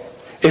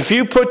 if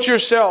you put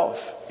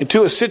yourself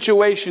into a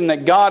situation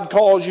that God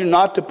calls you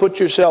not to put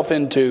yourself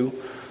into,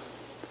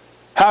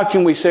 how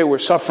can we say we're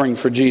suffering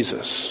for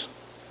Jesus?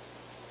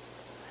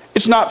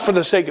 It's not for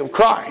the sake of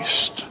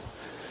Christ.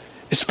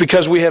 It's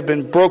because we have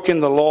been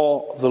broken the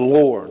law of the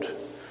Lord.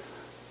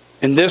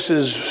 And this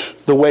is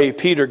the way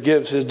Peter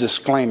gives his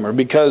disclaimer,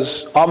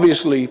 because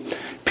obviously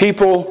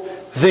people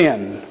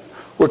then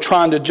were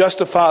trying to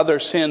justify their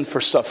sin for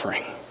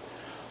suffering.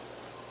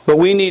 But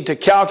we need to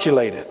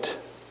calculate it.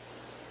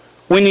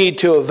 We need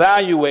to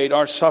evaluate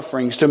our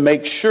sufferings to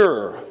make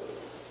sure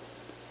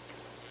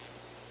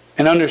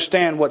and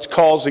understand what's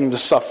causing the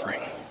suffering.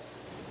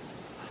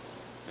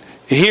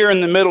 Here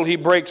in the middle, he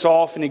breaks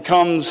off and he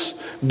comes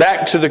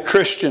back to the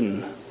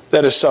Christian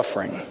that is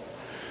suffering.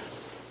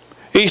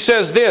 He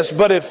says this,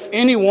 "But if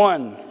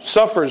anyone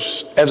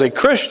suffers as a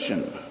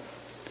Christian,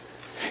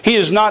 he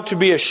is not to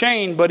be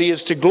ashamed, but he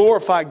is to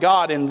glorify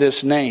God in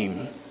this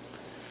name."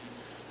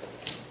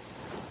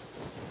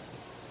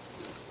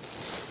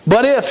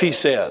 But if, he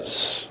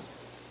says,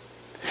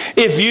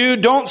 if you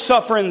don't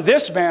suffer in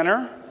this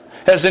manner,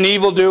 as an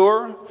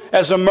evildoer,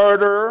 as a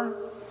murderer,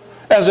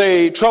 as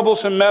a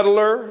troublesome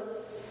meddler,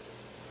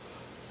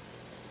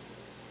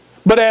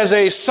 but as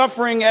a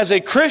suffering as a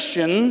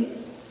Christian,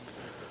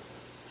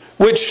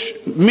 which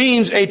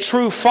means a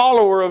true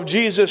follower of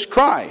Jesus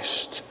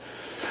Christ.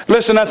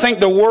 Listen, I think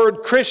the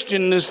word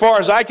Christian, as far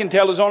as I can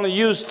tell, is only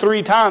used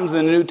 3 times in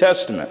the New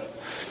Testament.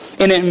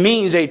 And it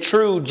means a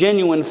true,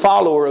 genuine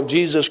follower of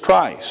Jesus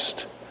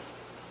Christ.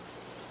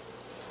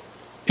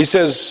 He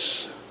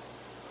says,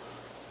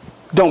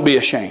 don't be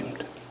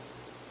ashamed.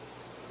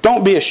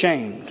 Don't be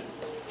ashamed.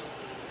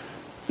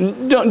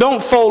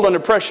 Don't fold under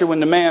pressure when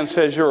the man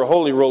says you're a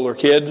holy roller,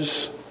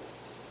 kids.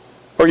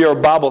 Or you're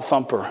a Bible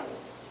thumper.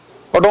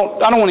 Or I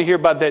don't want to hear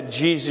about that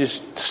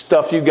Jesus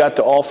stuff you got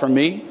to offer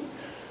me.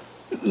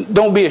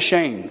 Don't be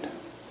ashamed.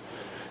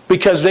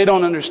 Because they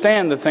don't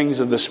understand the things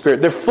of the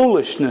Spirit. They're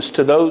foolishness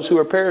to those who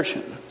are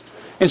perishing.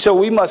 And so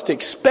we must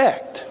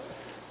expect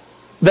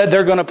that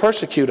they're going to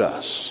persecute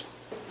us.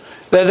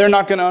 That they're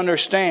not going to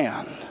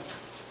understand.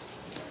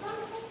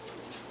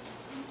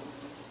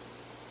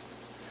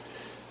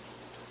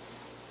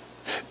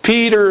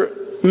 Peter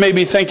may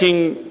be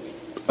thinking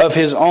of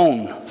his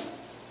own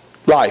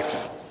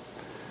life.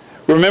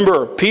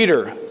 Remember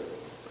Peter,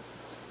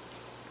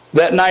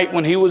 that night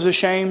when he was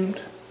ashamed?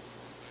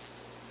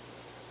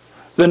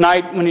 The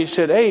night when he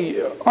said,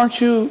 "Hey,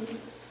 aren't you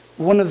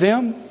one of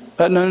them?"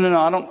 No,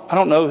 I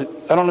don't know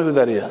who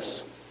that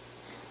is.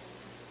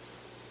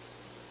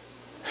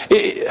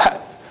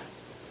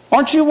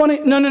 Aren't you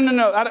one?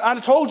 No. I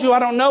told you I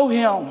don't know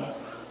him.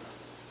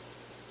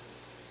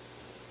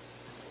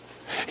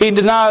 He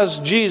denies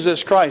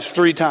Jesus Christ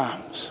 3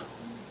 times.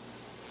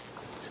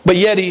 But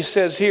yet he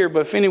says here, "But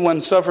if anyone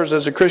suffers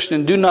as a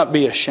Christian, do not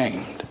be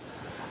ashamed."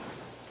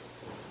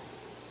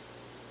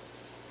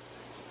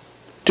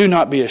 Do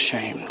not be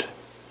ashamed.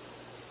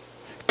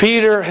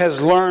 Peter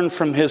has learned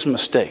from his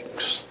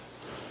mistakes.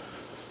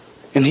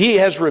 And he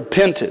has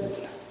repented.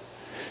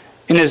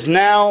 And is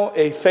now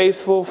a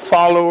faithful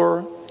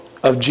follower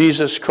of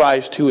Jesus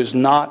Christ who is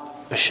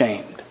not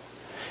ashamed.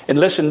 And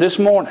listen, this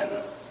morning,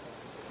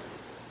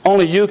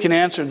 only you can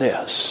answer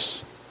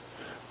this.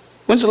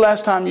 When's the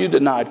last time you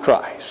denied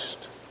Christ?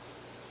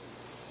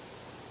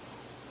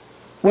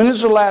 When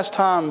is the last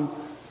time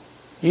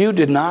you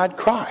denied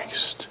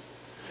Christ?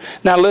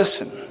 Now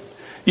listen,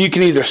 you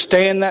can either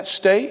stay in that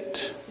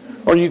state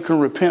or you can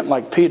repent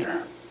like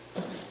Peter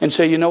and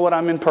say, "You know what,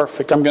 I'm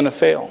imperfect, I'm going to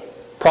fail.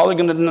 Probably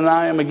going to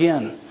deny Him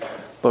again.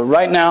 But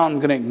right now I'm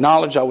going to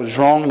acknowledge I was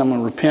wrong and I'm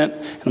going to repent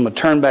and I'm going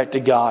to turn back to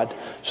God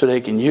so that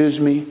He can use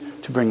me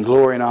to bring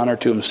glory and honor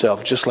to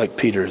Himself, just like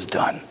Peter has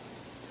done."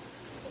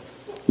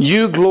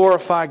 You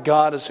glorify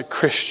God as a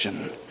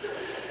Christian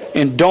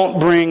and don't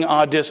bring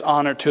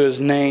dishonor to His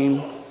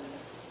name.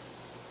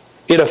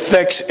 It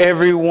affects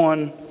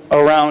everyone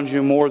around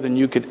you more than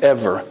you could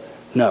ever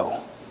know.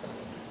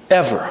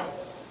 Ever.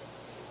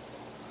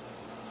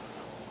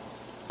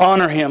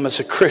 Honor Him as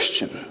a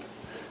Christian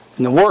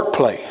in the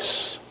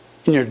workplace,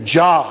 in your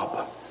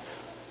job,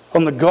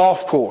 on the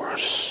golf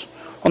course,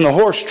 on the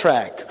horse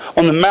track,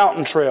 on the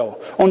mountain trail,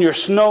 on your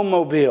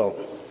snowmobile,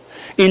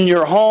 in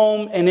your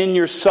home and in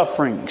your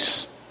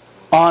sufferings.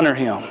 Honor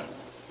Him.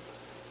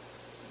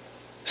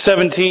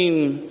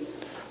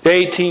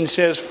 17:18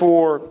 says,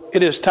 "For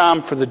it is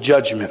time for the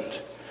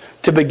judgment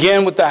to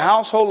begin with the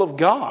household of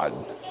God.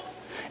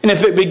 And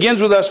if it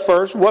begins with us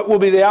first, what will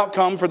be the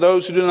outcome for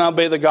those who do not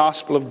obey the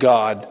gospel of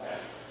God?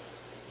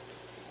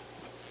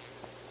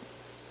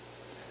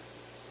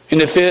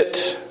 And if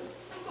it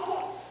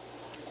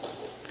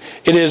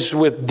is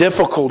with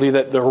difficulty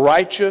that the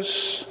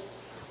righteous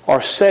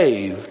are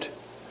saved,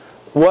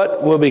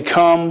 what will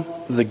become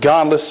of the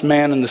godless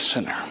man and the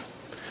sinner?"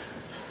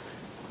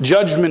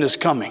 Judgment is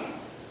coming.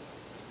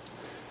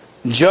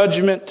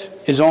 Judgment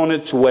is on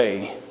its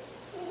way.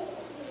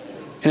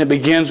 And it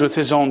begins with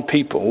His own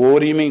people. Well,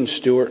 what do you mean,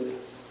 Stuart?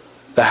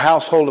 The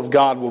household of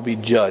God will be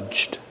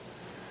judged.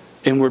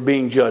 And we're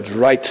being judged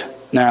right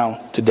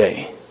now,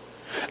 today.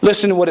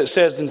 Listen to what it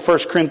says in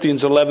 1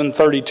 Corinthians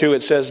 11:32.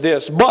 It says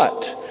this,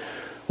 "But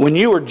when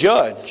you are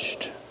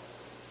judged,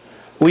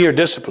 we are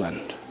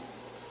disciplined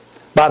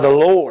by the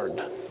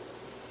Lord,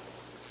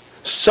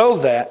 so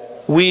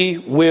that we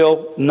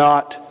will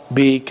not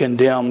be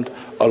condemned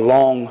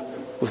along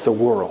with the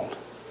world."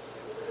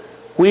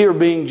 We are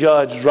being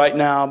judged right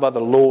now by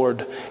the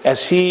Lord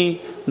as He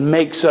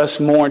makes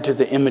us more into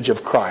the image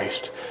of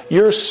Christ.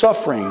 Your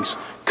sufferings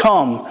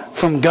come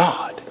from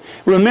God.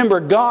 Remember,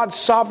 God's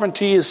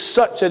sovereignty is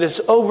such that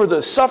it's over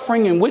the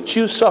suffering in which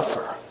you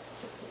suffer.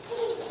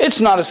 It's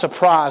not a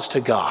surprise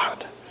to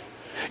God.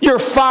 Your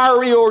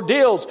fiery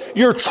ordeals,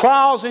 your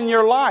trials in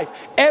your life,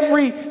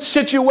 every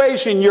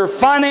situation, your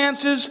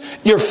finances,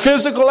 your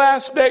physical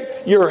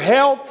aspect, your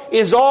health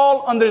is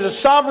all under the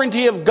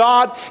sovereignty of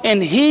God,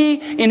 and He,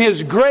 in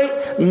His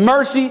great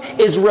mercy,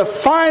 is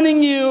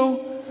refining you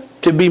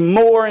to be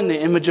more in the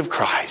image of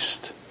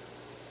Christ.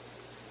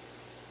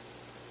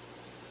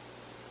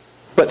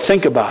 But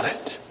think about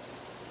it.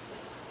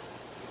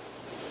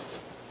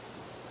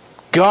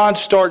 God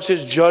starts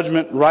His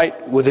judgment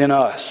right within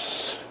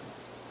us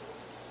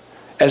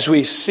as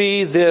we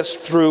see this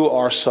through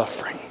our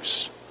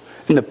sufferings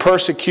and the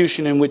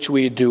persecution in which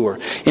we endure.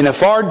 And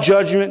if our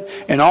judgment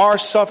and our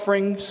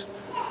sufferings,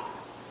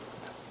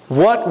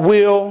 what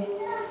will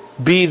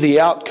be the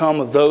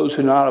outcome of those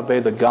who do not obey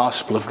the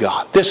gospel of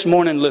God? This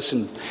morning,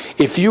 listen,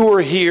 if you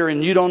are here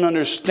and you don't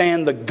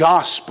understand the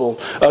gospel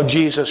of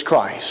Jesus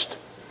Christ,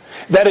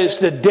 that is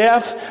the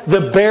death,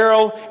 the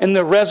burial, and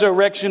the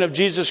resurrection of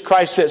Jesus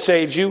Christ that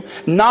saves you.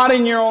 Not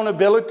in your own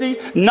ability,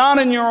 not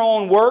in your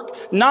own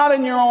work, not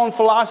in your own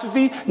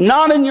philosophy,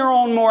 not in your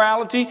own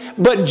morality,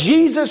 but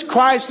Jesus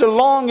Christ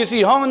alone, as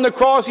He hung on the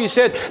cross, He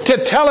said,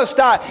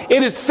 "Tetelestai,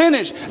 it is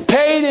finished,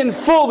 paid in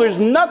full." There's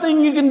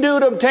nothing you can do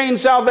to obtain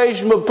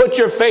salvation but put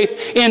your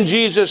faith in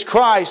Jesus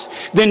Christ.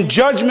 Then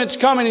judgment's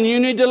coming, and you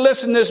need to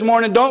listen this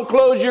morning. Don't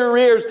close your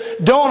ears.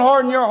 Don't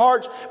harden your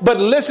hearts, but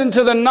listen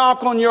to the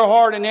knock on your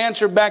heart and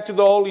answer back to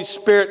the Holy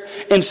Spirit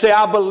and say,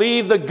 "I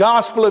believe the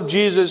gospel of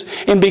Jesus,"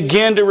 and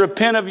begin to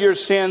repent of your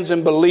sins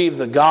and believe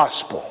the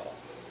gospel.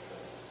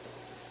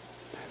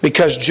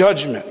 Because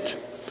judgment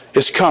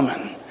is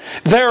coming.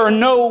 There are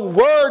no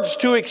words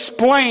to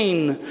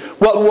explain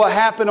what will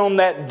happen on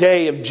that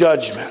day of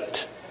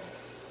judgment.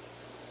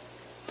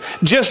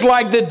 Just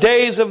like the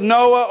days of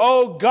Noah,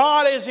 oh,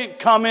 God isn't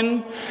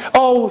coming.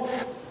 Oh,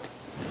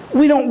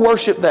 we don't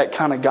worship that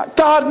kind of God.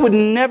 God would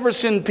never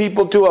send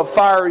people to a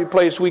fiery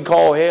place we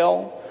call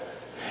hell.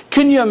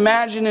 Can you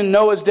imagine in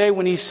Noah's day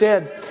when he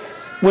said,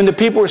 when the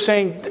people were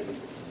saying,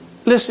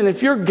 listen,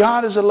 if your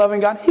God is a loving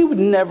God, He would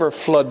never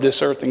flood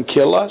this earth and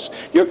kill us.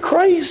 You're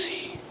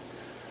crazy.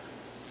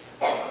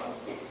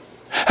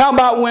 How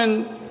about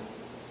when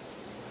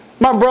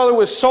my brother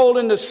was sold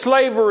into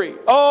slavery?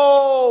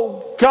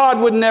 Oh,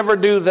 God would never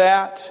do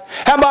that.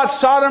 How about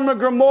Sodom and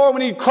Gomorrah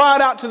when He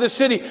cried out to the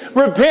city,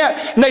 repent?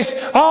 And they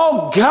said,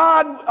 oh,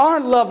 God, our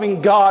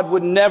loving God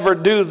would never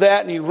do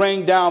that. And He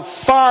rained down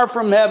fire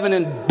from heaven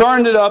and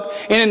burned it up,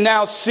 and it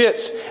now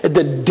sits at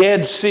the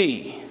Dead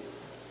Sea.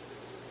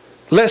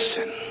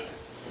 Listen,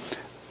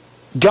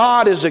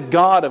 God is a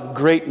God of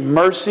great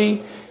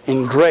mercy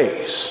and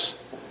grace.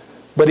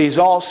 But He's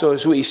also,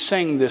 as we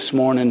sing this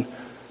morning,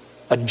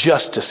 a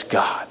justice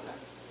God,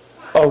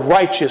 a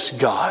righteous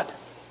God.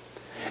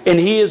 And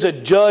He is a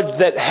judge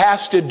that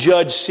has to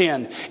judge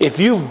sin. If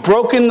you've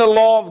broken the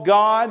law of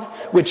God,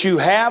 which you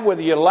have,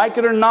 whether you like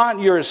it or not,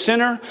 you're a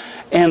sinner.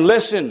 And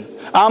listen,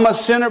 I'm a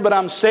sinner, but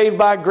I'm saved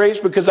by grace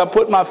because I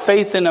put my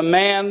faith in a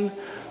man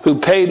who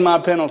paid my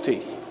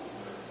penalty.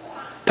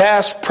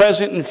 Past,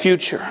 present, and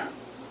future.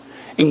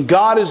 And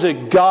God is a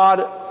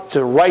God, it's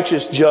a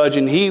righteous judge,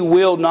 and He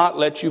will not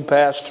let you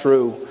pass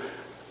through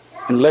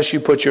unless you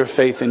put your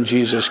faith in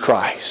Jesus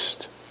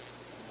Christ.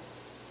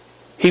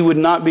 He would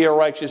not be a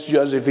righteous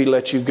judge if He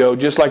let you go.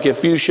 Just like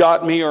if you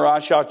shot me or I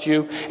shot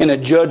you and a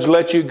judge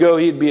let you go,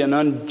 He'd be an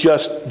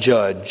unjust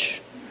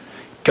judge.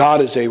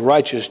 God is a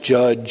righteous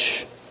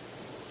judge.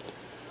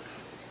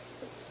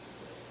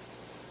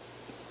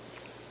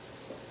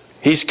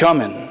 He's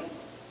coming.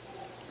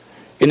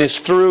 And it's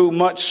through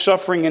much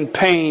suffering and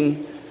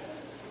pain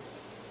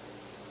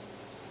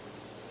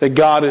that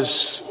God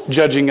is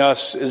judging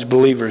us as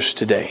believers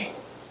today.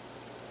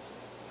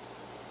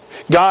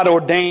 God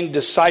ordained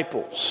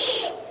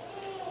disciples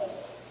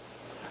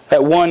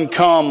that one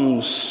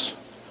comes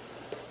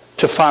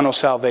to final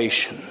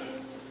salvation.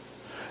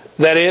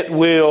 That it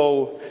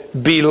will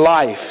be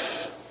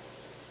life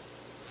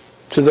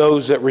to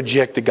those that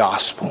reject the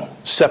gospel,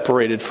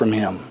 separated from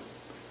Him.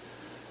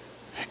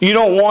 You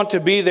don't want to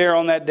be there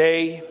on that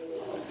day.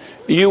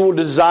 You will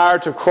desire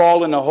to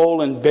crawl in a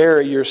hole and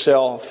bury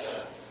yourself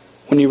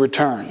when He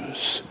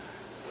returns.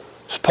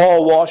 As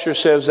Paul Washer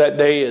says, that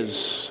day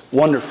is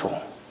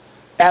wonderful.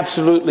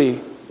 Absolutely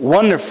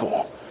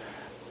wonderful.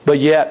 But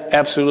yet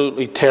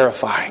absolutely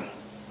terrifying.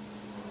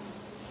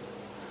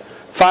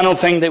 Final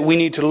thing that we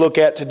need to look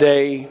at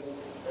today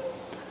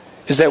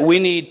is that we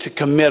need to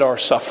commit our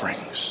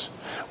sufferings.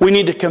 We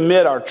need to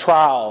commit our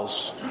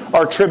trials,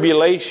 our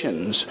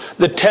tribulations,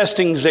 the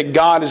testings that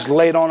God has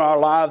laid on our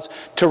lives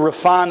to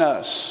refine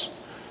us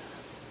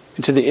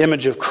into the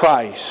image of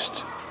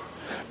Christ.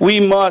 We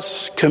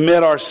must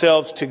commit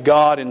ourselves to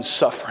God in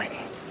suffering.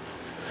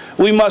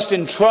 We must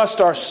entrust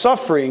our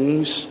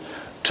sufferings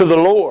to the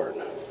Lord.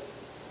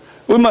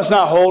 We must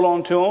not hold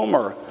on to them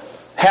or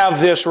have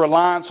this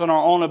reliance on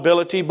our own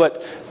ability,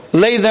 but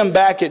lay them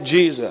back at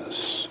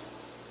Jesus.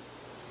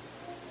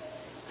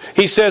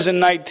 He says in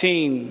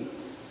 19,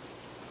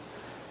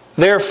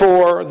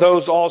 therefore,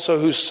 those also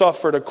who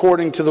suffered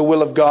according to the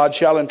will of God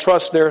shall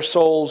entrust their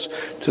souls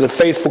to the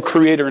faithful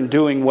Creator in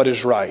doing what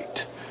is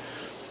right.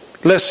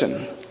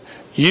 Listen,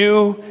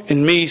 you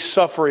and me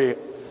suffer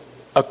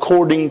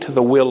according to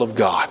the will of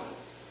God.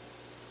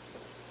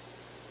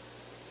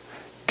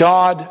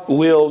 God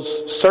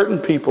wills certain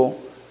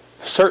people,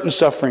 certain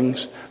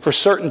sufferings, for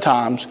certain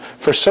times,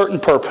 for certain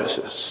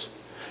purposes.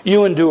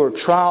 You endure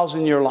trials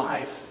in your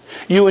life.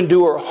 You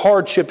endure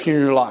hardships in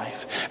your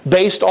life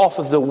based off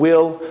of the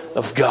will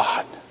of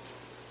God.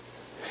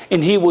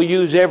 And He will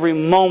use every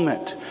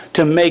moment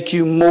to make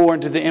you more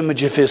into the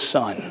image of His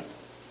Son.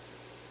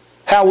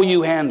 How will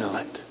you handle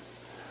it?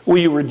 Will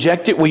you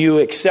reject it? Will you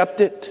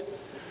accept it?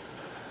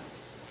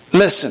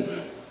 Listen,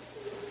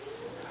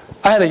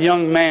 I had a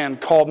young man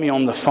call me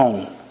on the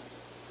phone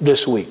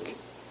this week,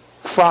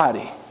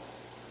 Friday.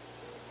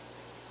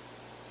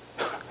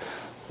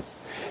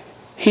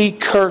 He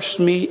cursed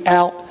me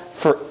out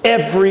for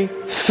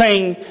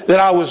everything that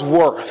I was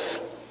worth.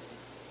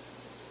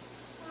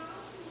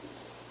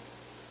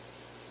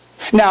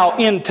 Now,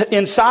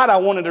 inside I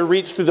wanted to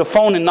reach through the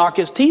phone and knock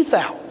his teeth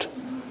out.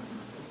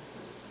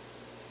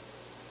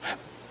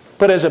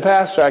 But as a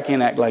pastor, I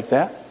can't act like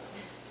that.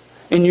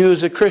 And you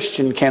as a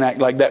Christian can't act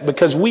like that,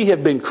 because we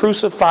have been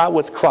crucified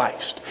with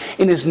Christ.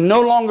 And it's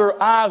no longer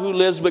I who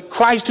lives, but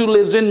Christ who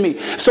lives in me.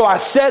 So I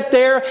sat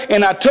there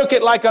and I took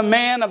it like a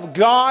man of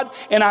God,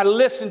 and I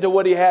listened to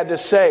what he had to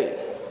say.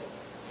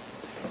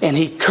 And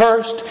he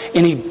cursed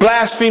and he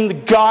blasphemed the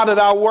God that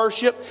I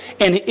worship.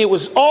 And it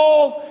was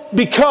all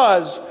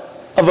because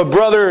of a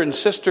brother and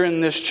sister in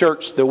this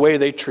church, the way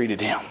they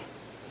treated him.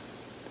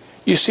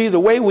 You see, the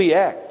way we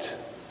act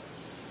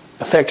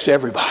affects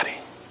everybody.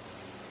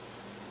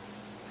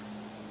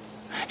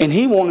 And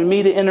he wanted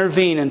me to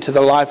intervene into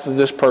the life of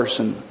this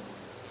person.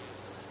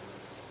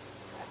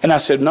 And I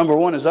said, number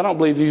one is I don't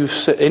believe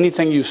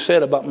anything you've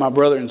said about my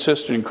brother and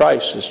sister in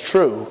Christ is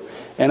true.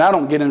 And I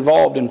don't get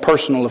involved in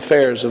personal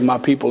affairs of my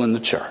people in the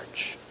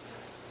church.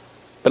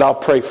 But I'll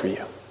pray for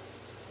you.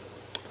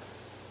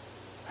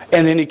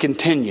 And then he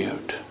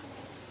continued.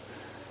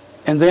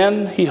 And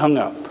then he hung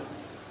up.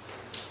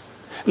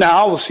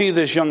 Now I will see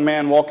this young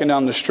man walking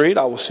down the street.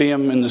 I will see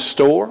him in the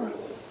store.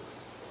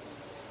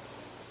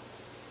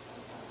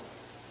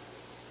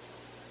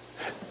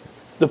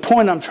 The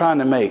point I'm trying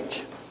to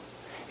make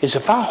is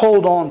if I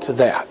hold on to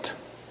that,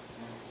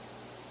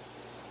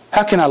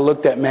 how can I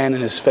look that man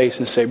in his face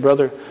and say,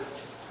 brother,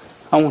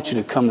 I want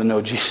you to come to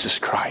know Jesus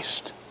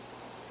Christ.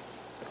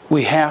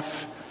 We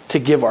have to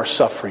give our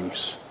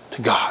sufferings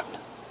to God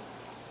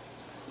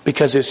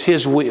because it's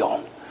His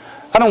will.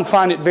 I don't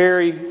find it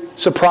very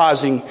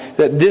surprising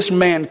that this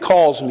man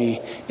calls me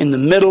in the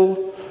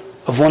middle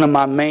of one of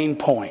my main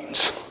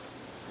points.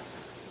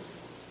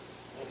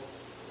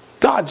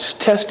 God's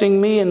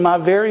testing me in my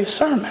very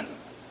sermon.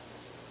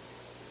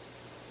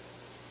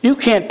 You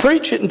can't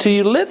preach it until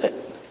you live it.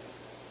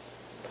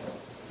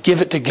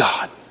 Give it to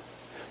God.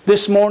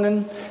 This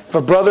morning, if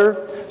a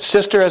brother,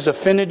 sister has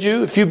offended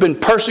you, if you've been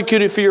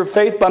persecuted for your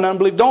faith by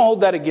unbelief, don't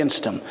hold that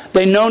against them.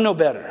 They know no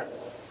better.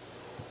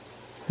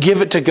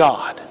 Give it to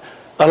God.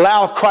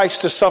 Allow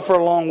Christ to suffer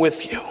along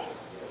with you.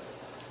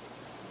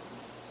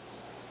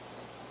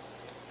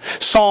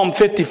 Psalm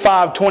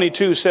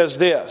 55:22 says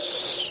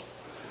this,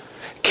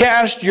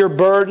 cast your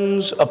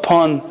burdens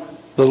upon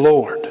the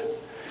Lord,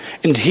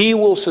 and He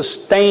will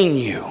sustain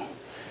you.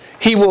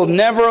 He will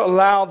never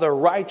allow the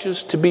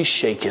righteous to be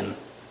shaken.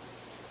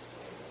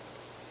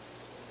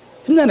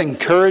 Isn't that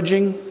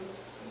encouraging?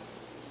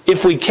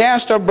 If we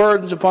cast our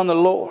burdens upon the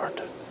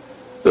Lord,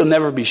 we'll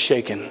never be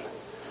shaken.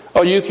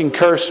 Oh, you can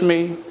curse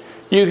me.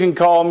 You can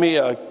call me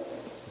a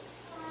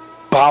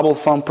Bible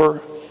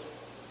thumper.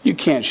 You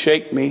can't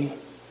shake me.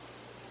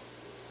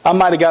 I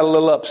might have got a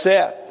little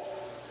upset,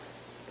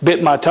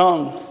 bit my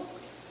tongue.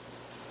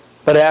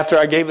 But after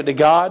I gave it to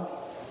God,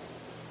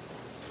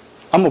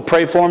 I'm going to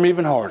pray for him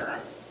even harder.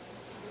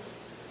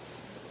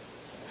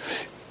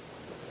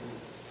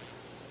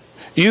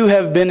 You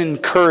have been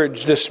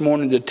encouraged this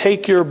morning to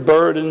take your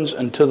burdens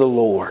unto the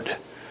Lord.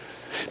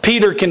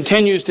 Peter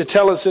continues to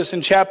tell us this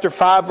in chapter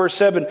 5, verse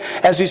 7,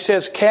 as he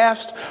says,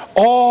 cast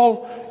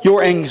all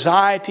your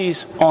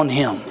anxieties on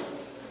Him,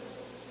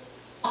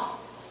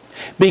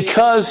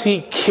 because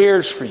He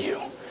cares for you.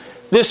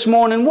 This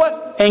morning,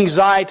 what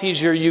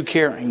anxieties are you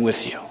carrying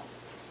with you?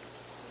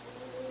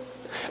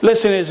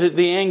 Listen, is it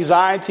the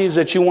anxieties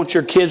that you want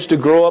your kids to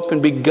grow up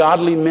and be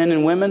godly men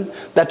and women?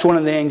 That's one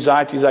of the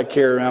anxieties I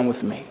carry around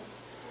with me.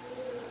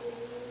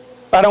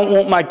 I don't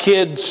want my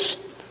kids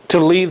to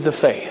leave the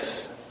faith.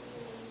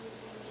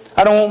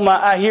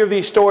 I hear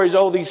these stories,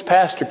 oh, these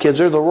pastor kids,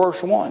 they're the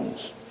worst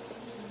ones.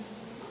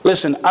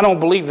 Listen, I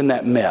don't believe in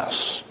that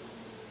mess.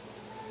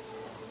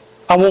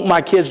 I want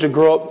my kids to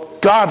grow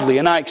up godly,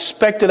 and I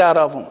expect it out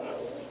of them.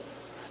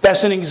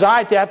 That's an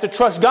anxiety. I have to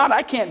trust God.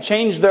 I can't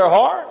change their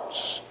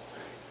hearts.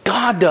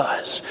 God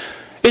does.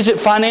 Is it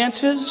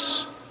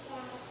finances?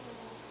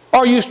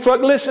 Are you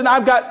struggling? Listen,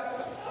 I've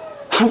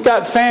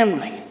got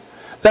family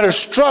that are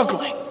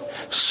struggling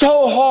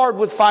so hard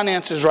with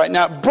finances right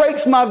now. It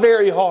breaks my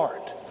very heart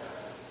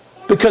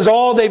because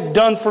all they've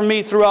done for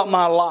me throughout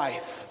my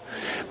life.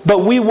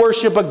 But we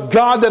worship a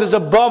God that is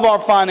above our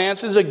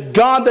finances, a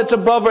God that's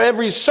above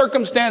every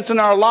circumstance in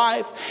our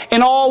life.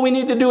 And all we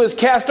need to do is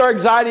cast our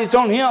anxieties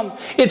on Him.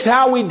 It's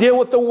how we deal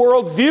with the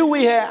world view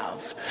we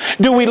have.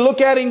 Do we look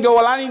at it and go,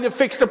 well, I need to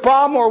fix the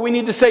problem? Or we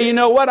need to say, you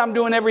know what? I'm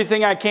doing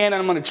everything I can, and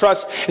I'm going to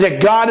trust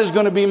that God is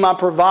going to be my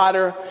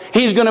provider.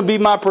 He's going to be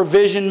my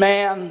provision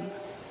man.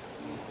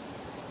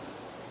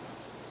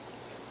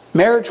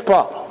 Marriage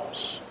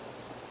problems.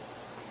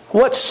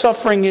 What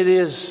suffering it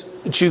is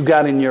that you've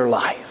got in your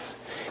life.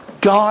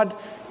 God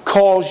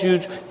calls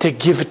you to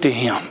give it to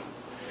Him.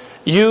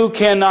 You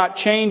cannot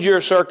change your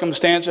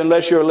circumstance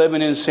unless you're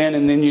living in sin,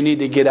 and then you need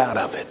to get out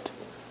of it.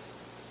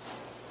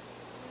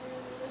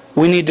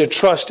 We need to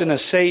trust in a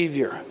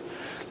Savior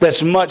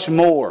that's much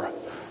more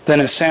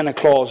than a Santa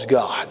Claus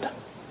God.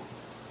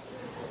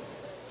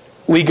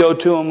 We go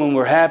to Him when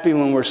we're happy,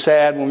 when we're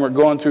sad, when we're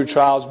going through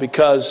trials,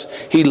 because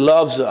He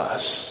loves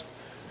us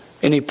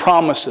and He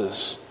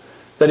promises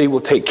that He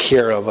will take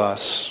care of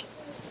us.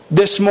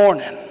 This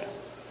morning,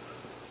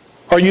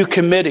 are you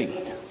committing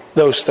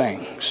those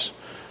things?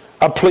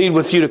 I plead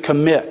with you to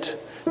commit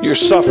your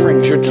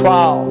sufferings, your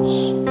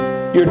trials,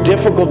 your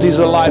difficulties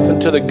of life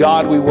unto the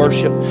God we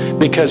worship,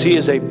 because He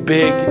is a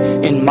big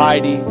and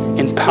mighty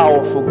and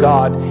powerful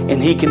God,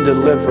 and He can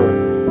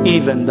deliver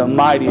even the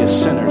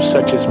mightiest sinners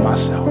such as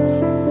myself.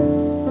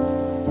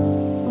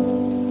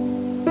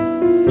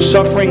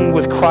 Suffering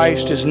with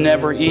Christ is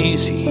never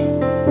easy,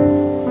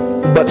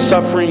 but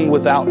suffering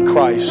without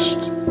Christ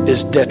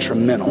is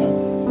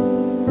detrimental.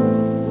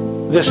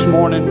 This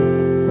morning,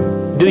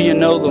 do you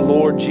know the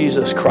Lord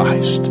Jesus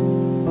Christ?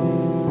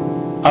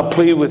 I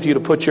plead with you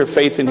to put your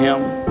faith in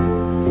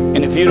Him.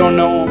 And if you don't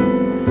know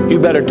Him, you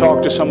better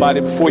talk to somebody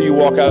before you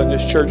walk out of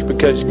this church,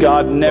 because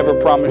God never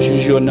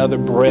promises you another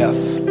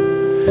breath.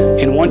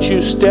 And once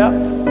you step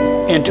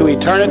into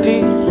eternity,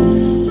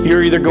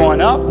 you're either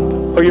going up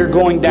or you're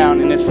going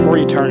down, and it's for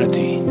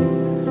eternity.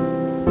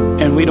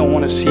 And we don't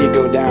want to see you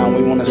go down.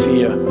 We want to see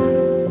you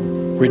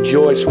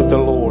rejoice with the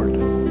Lord.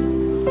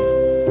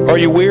 Are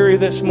you weary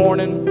this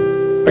morning?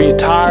 Are you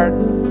tired?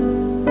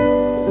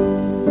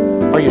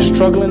 Are you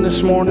struggling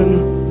this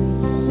morning?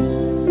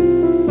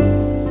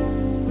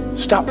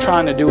 Stop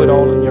trying to do it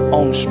all in your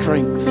own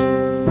strength.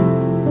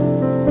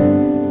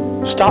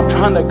 Stop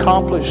trying to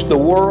accomplish the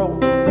world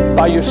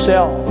by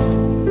yourself.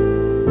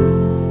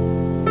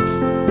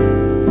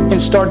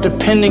 And start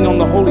depending on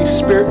the Holy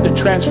Spirit to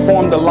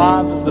transform the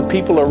lives of the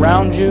people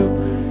around you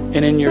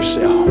and in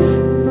yourself.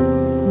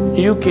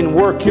 You can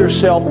work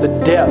yourself to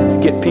death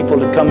to get people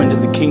to come into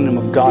the kingdom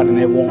of God, and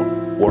it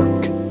won't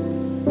work.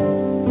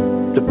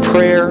 The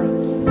prayer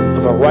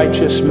of a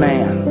righteous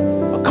man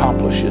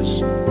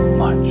accomplishes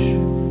much.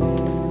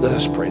 Let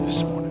us pray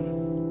this morning.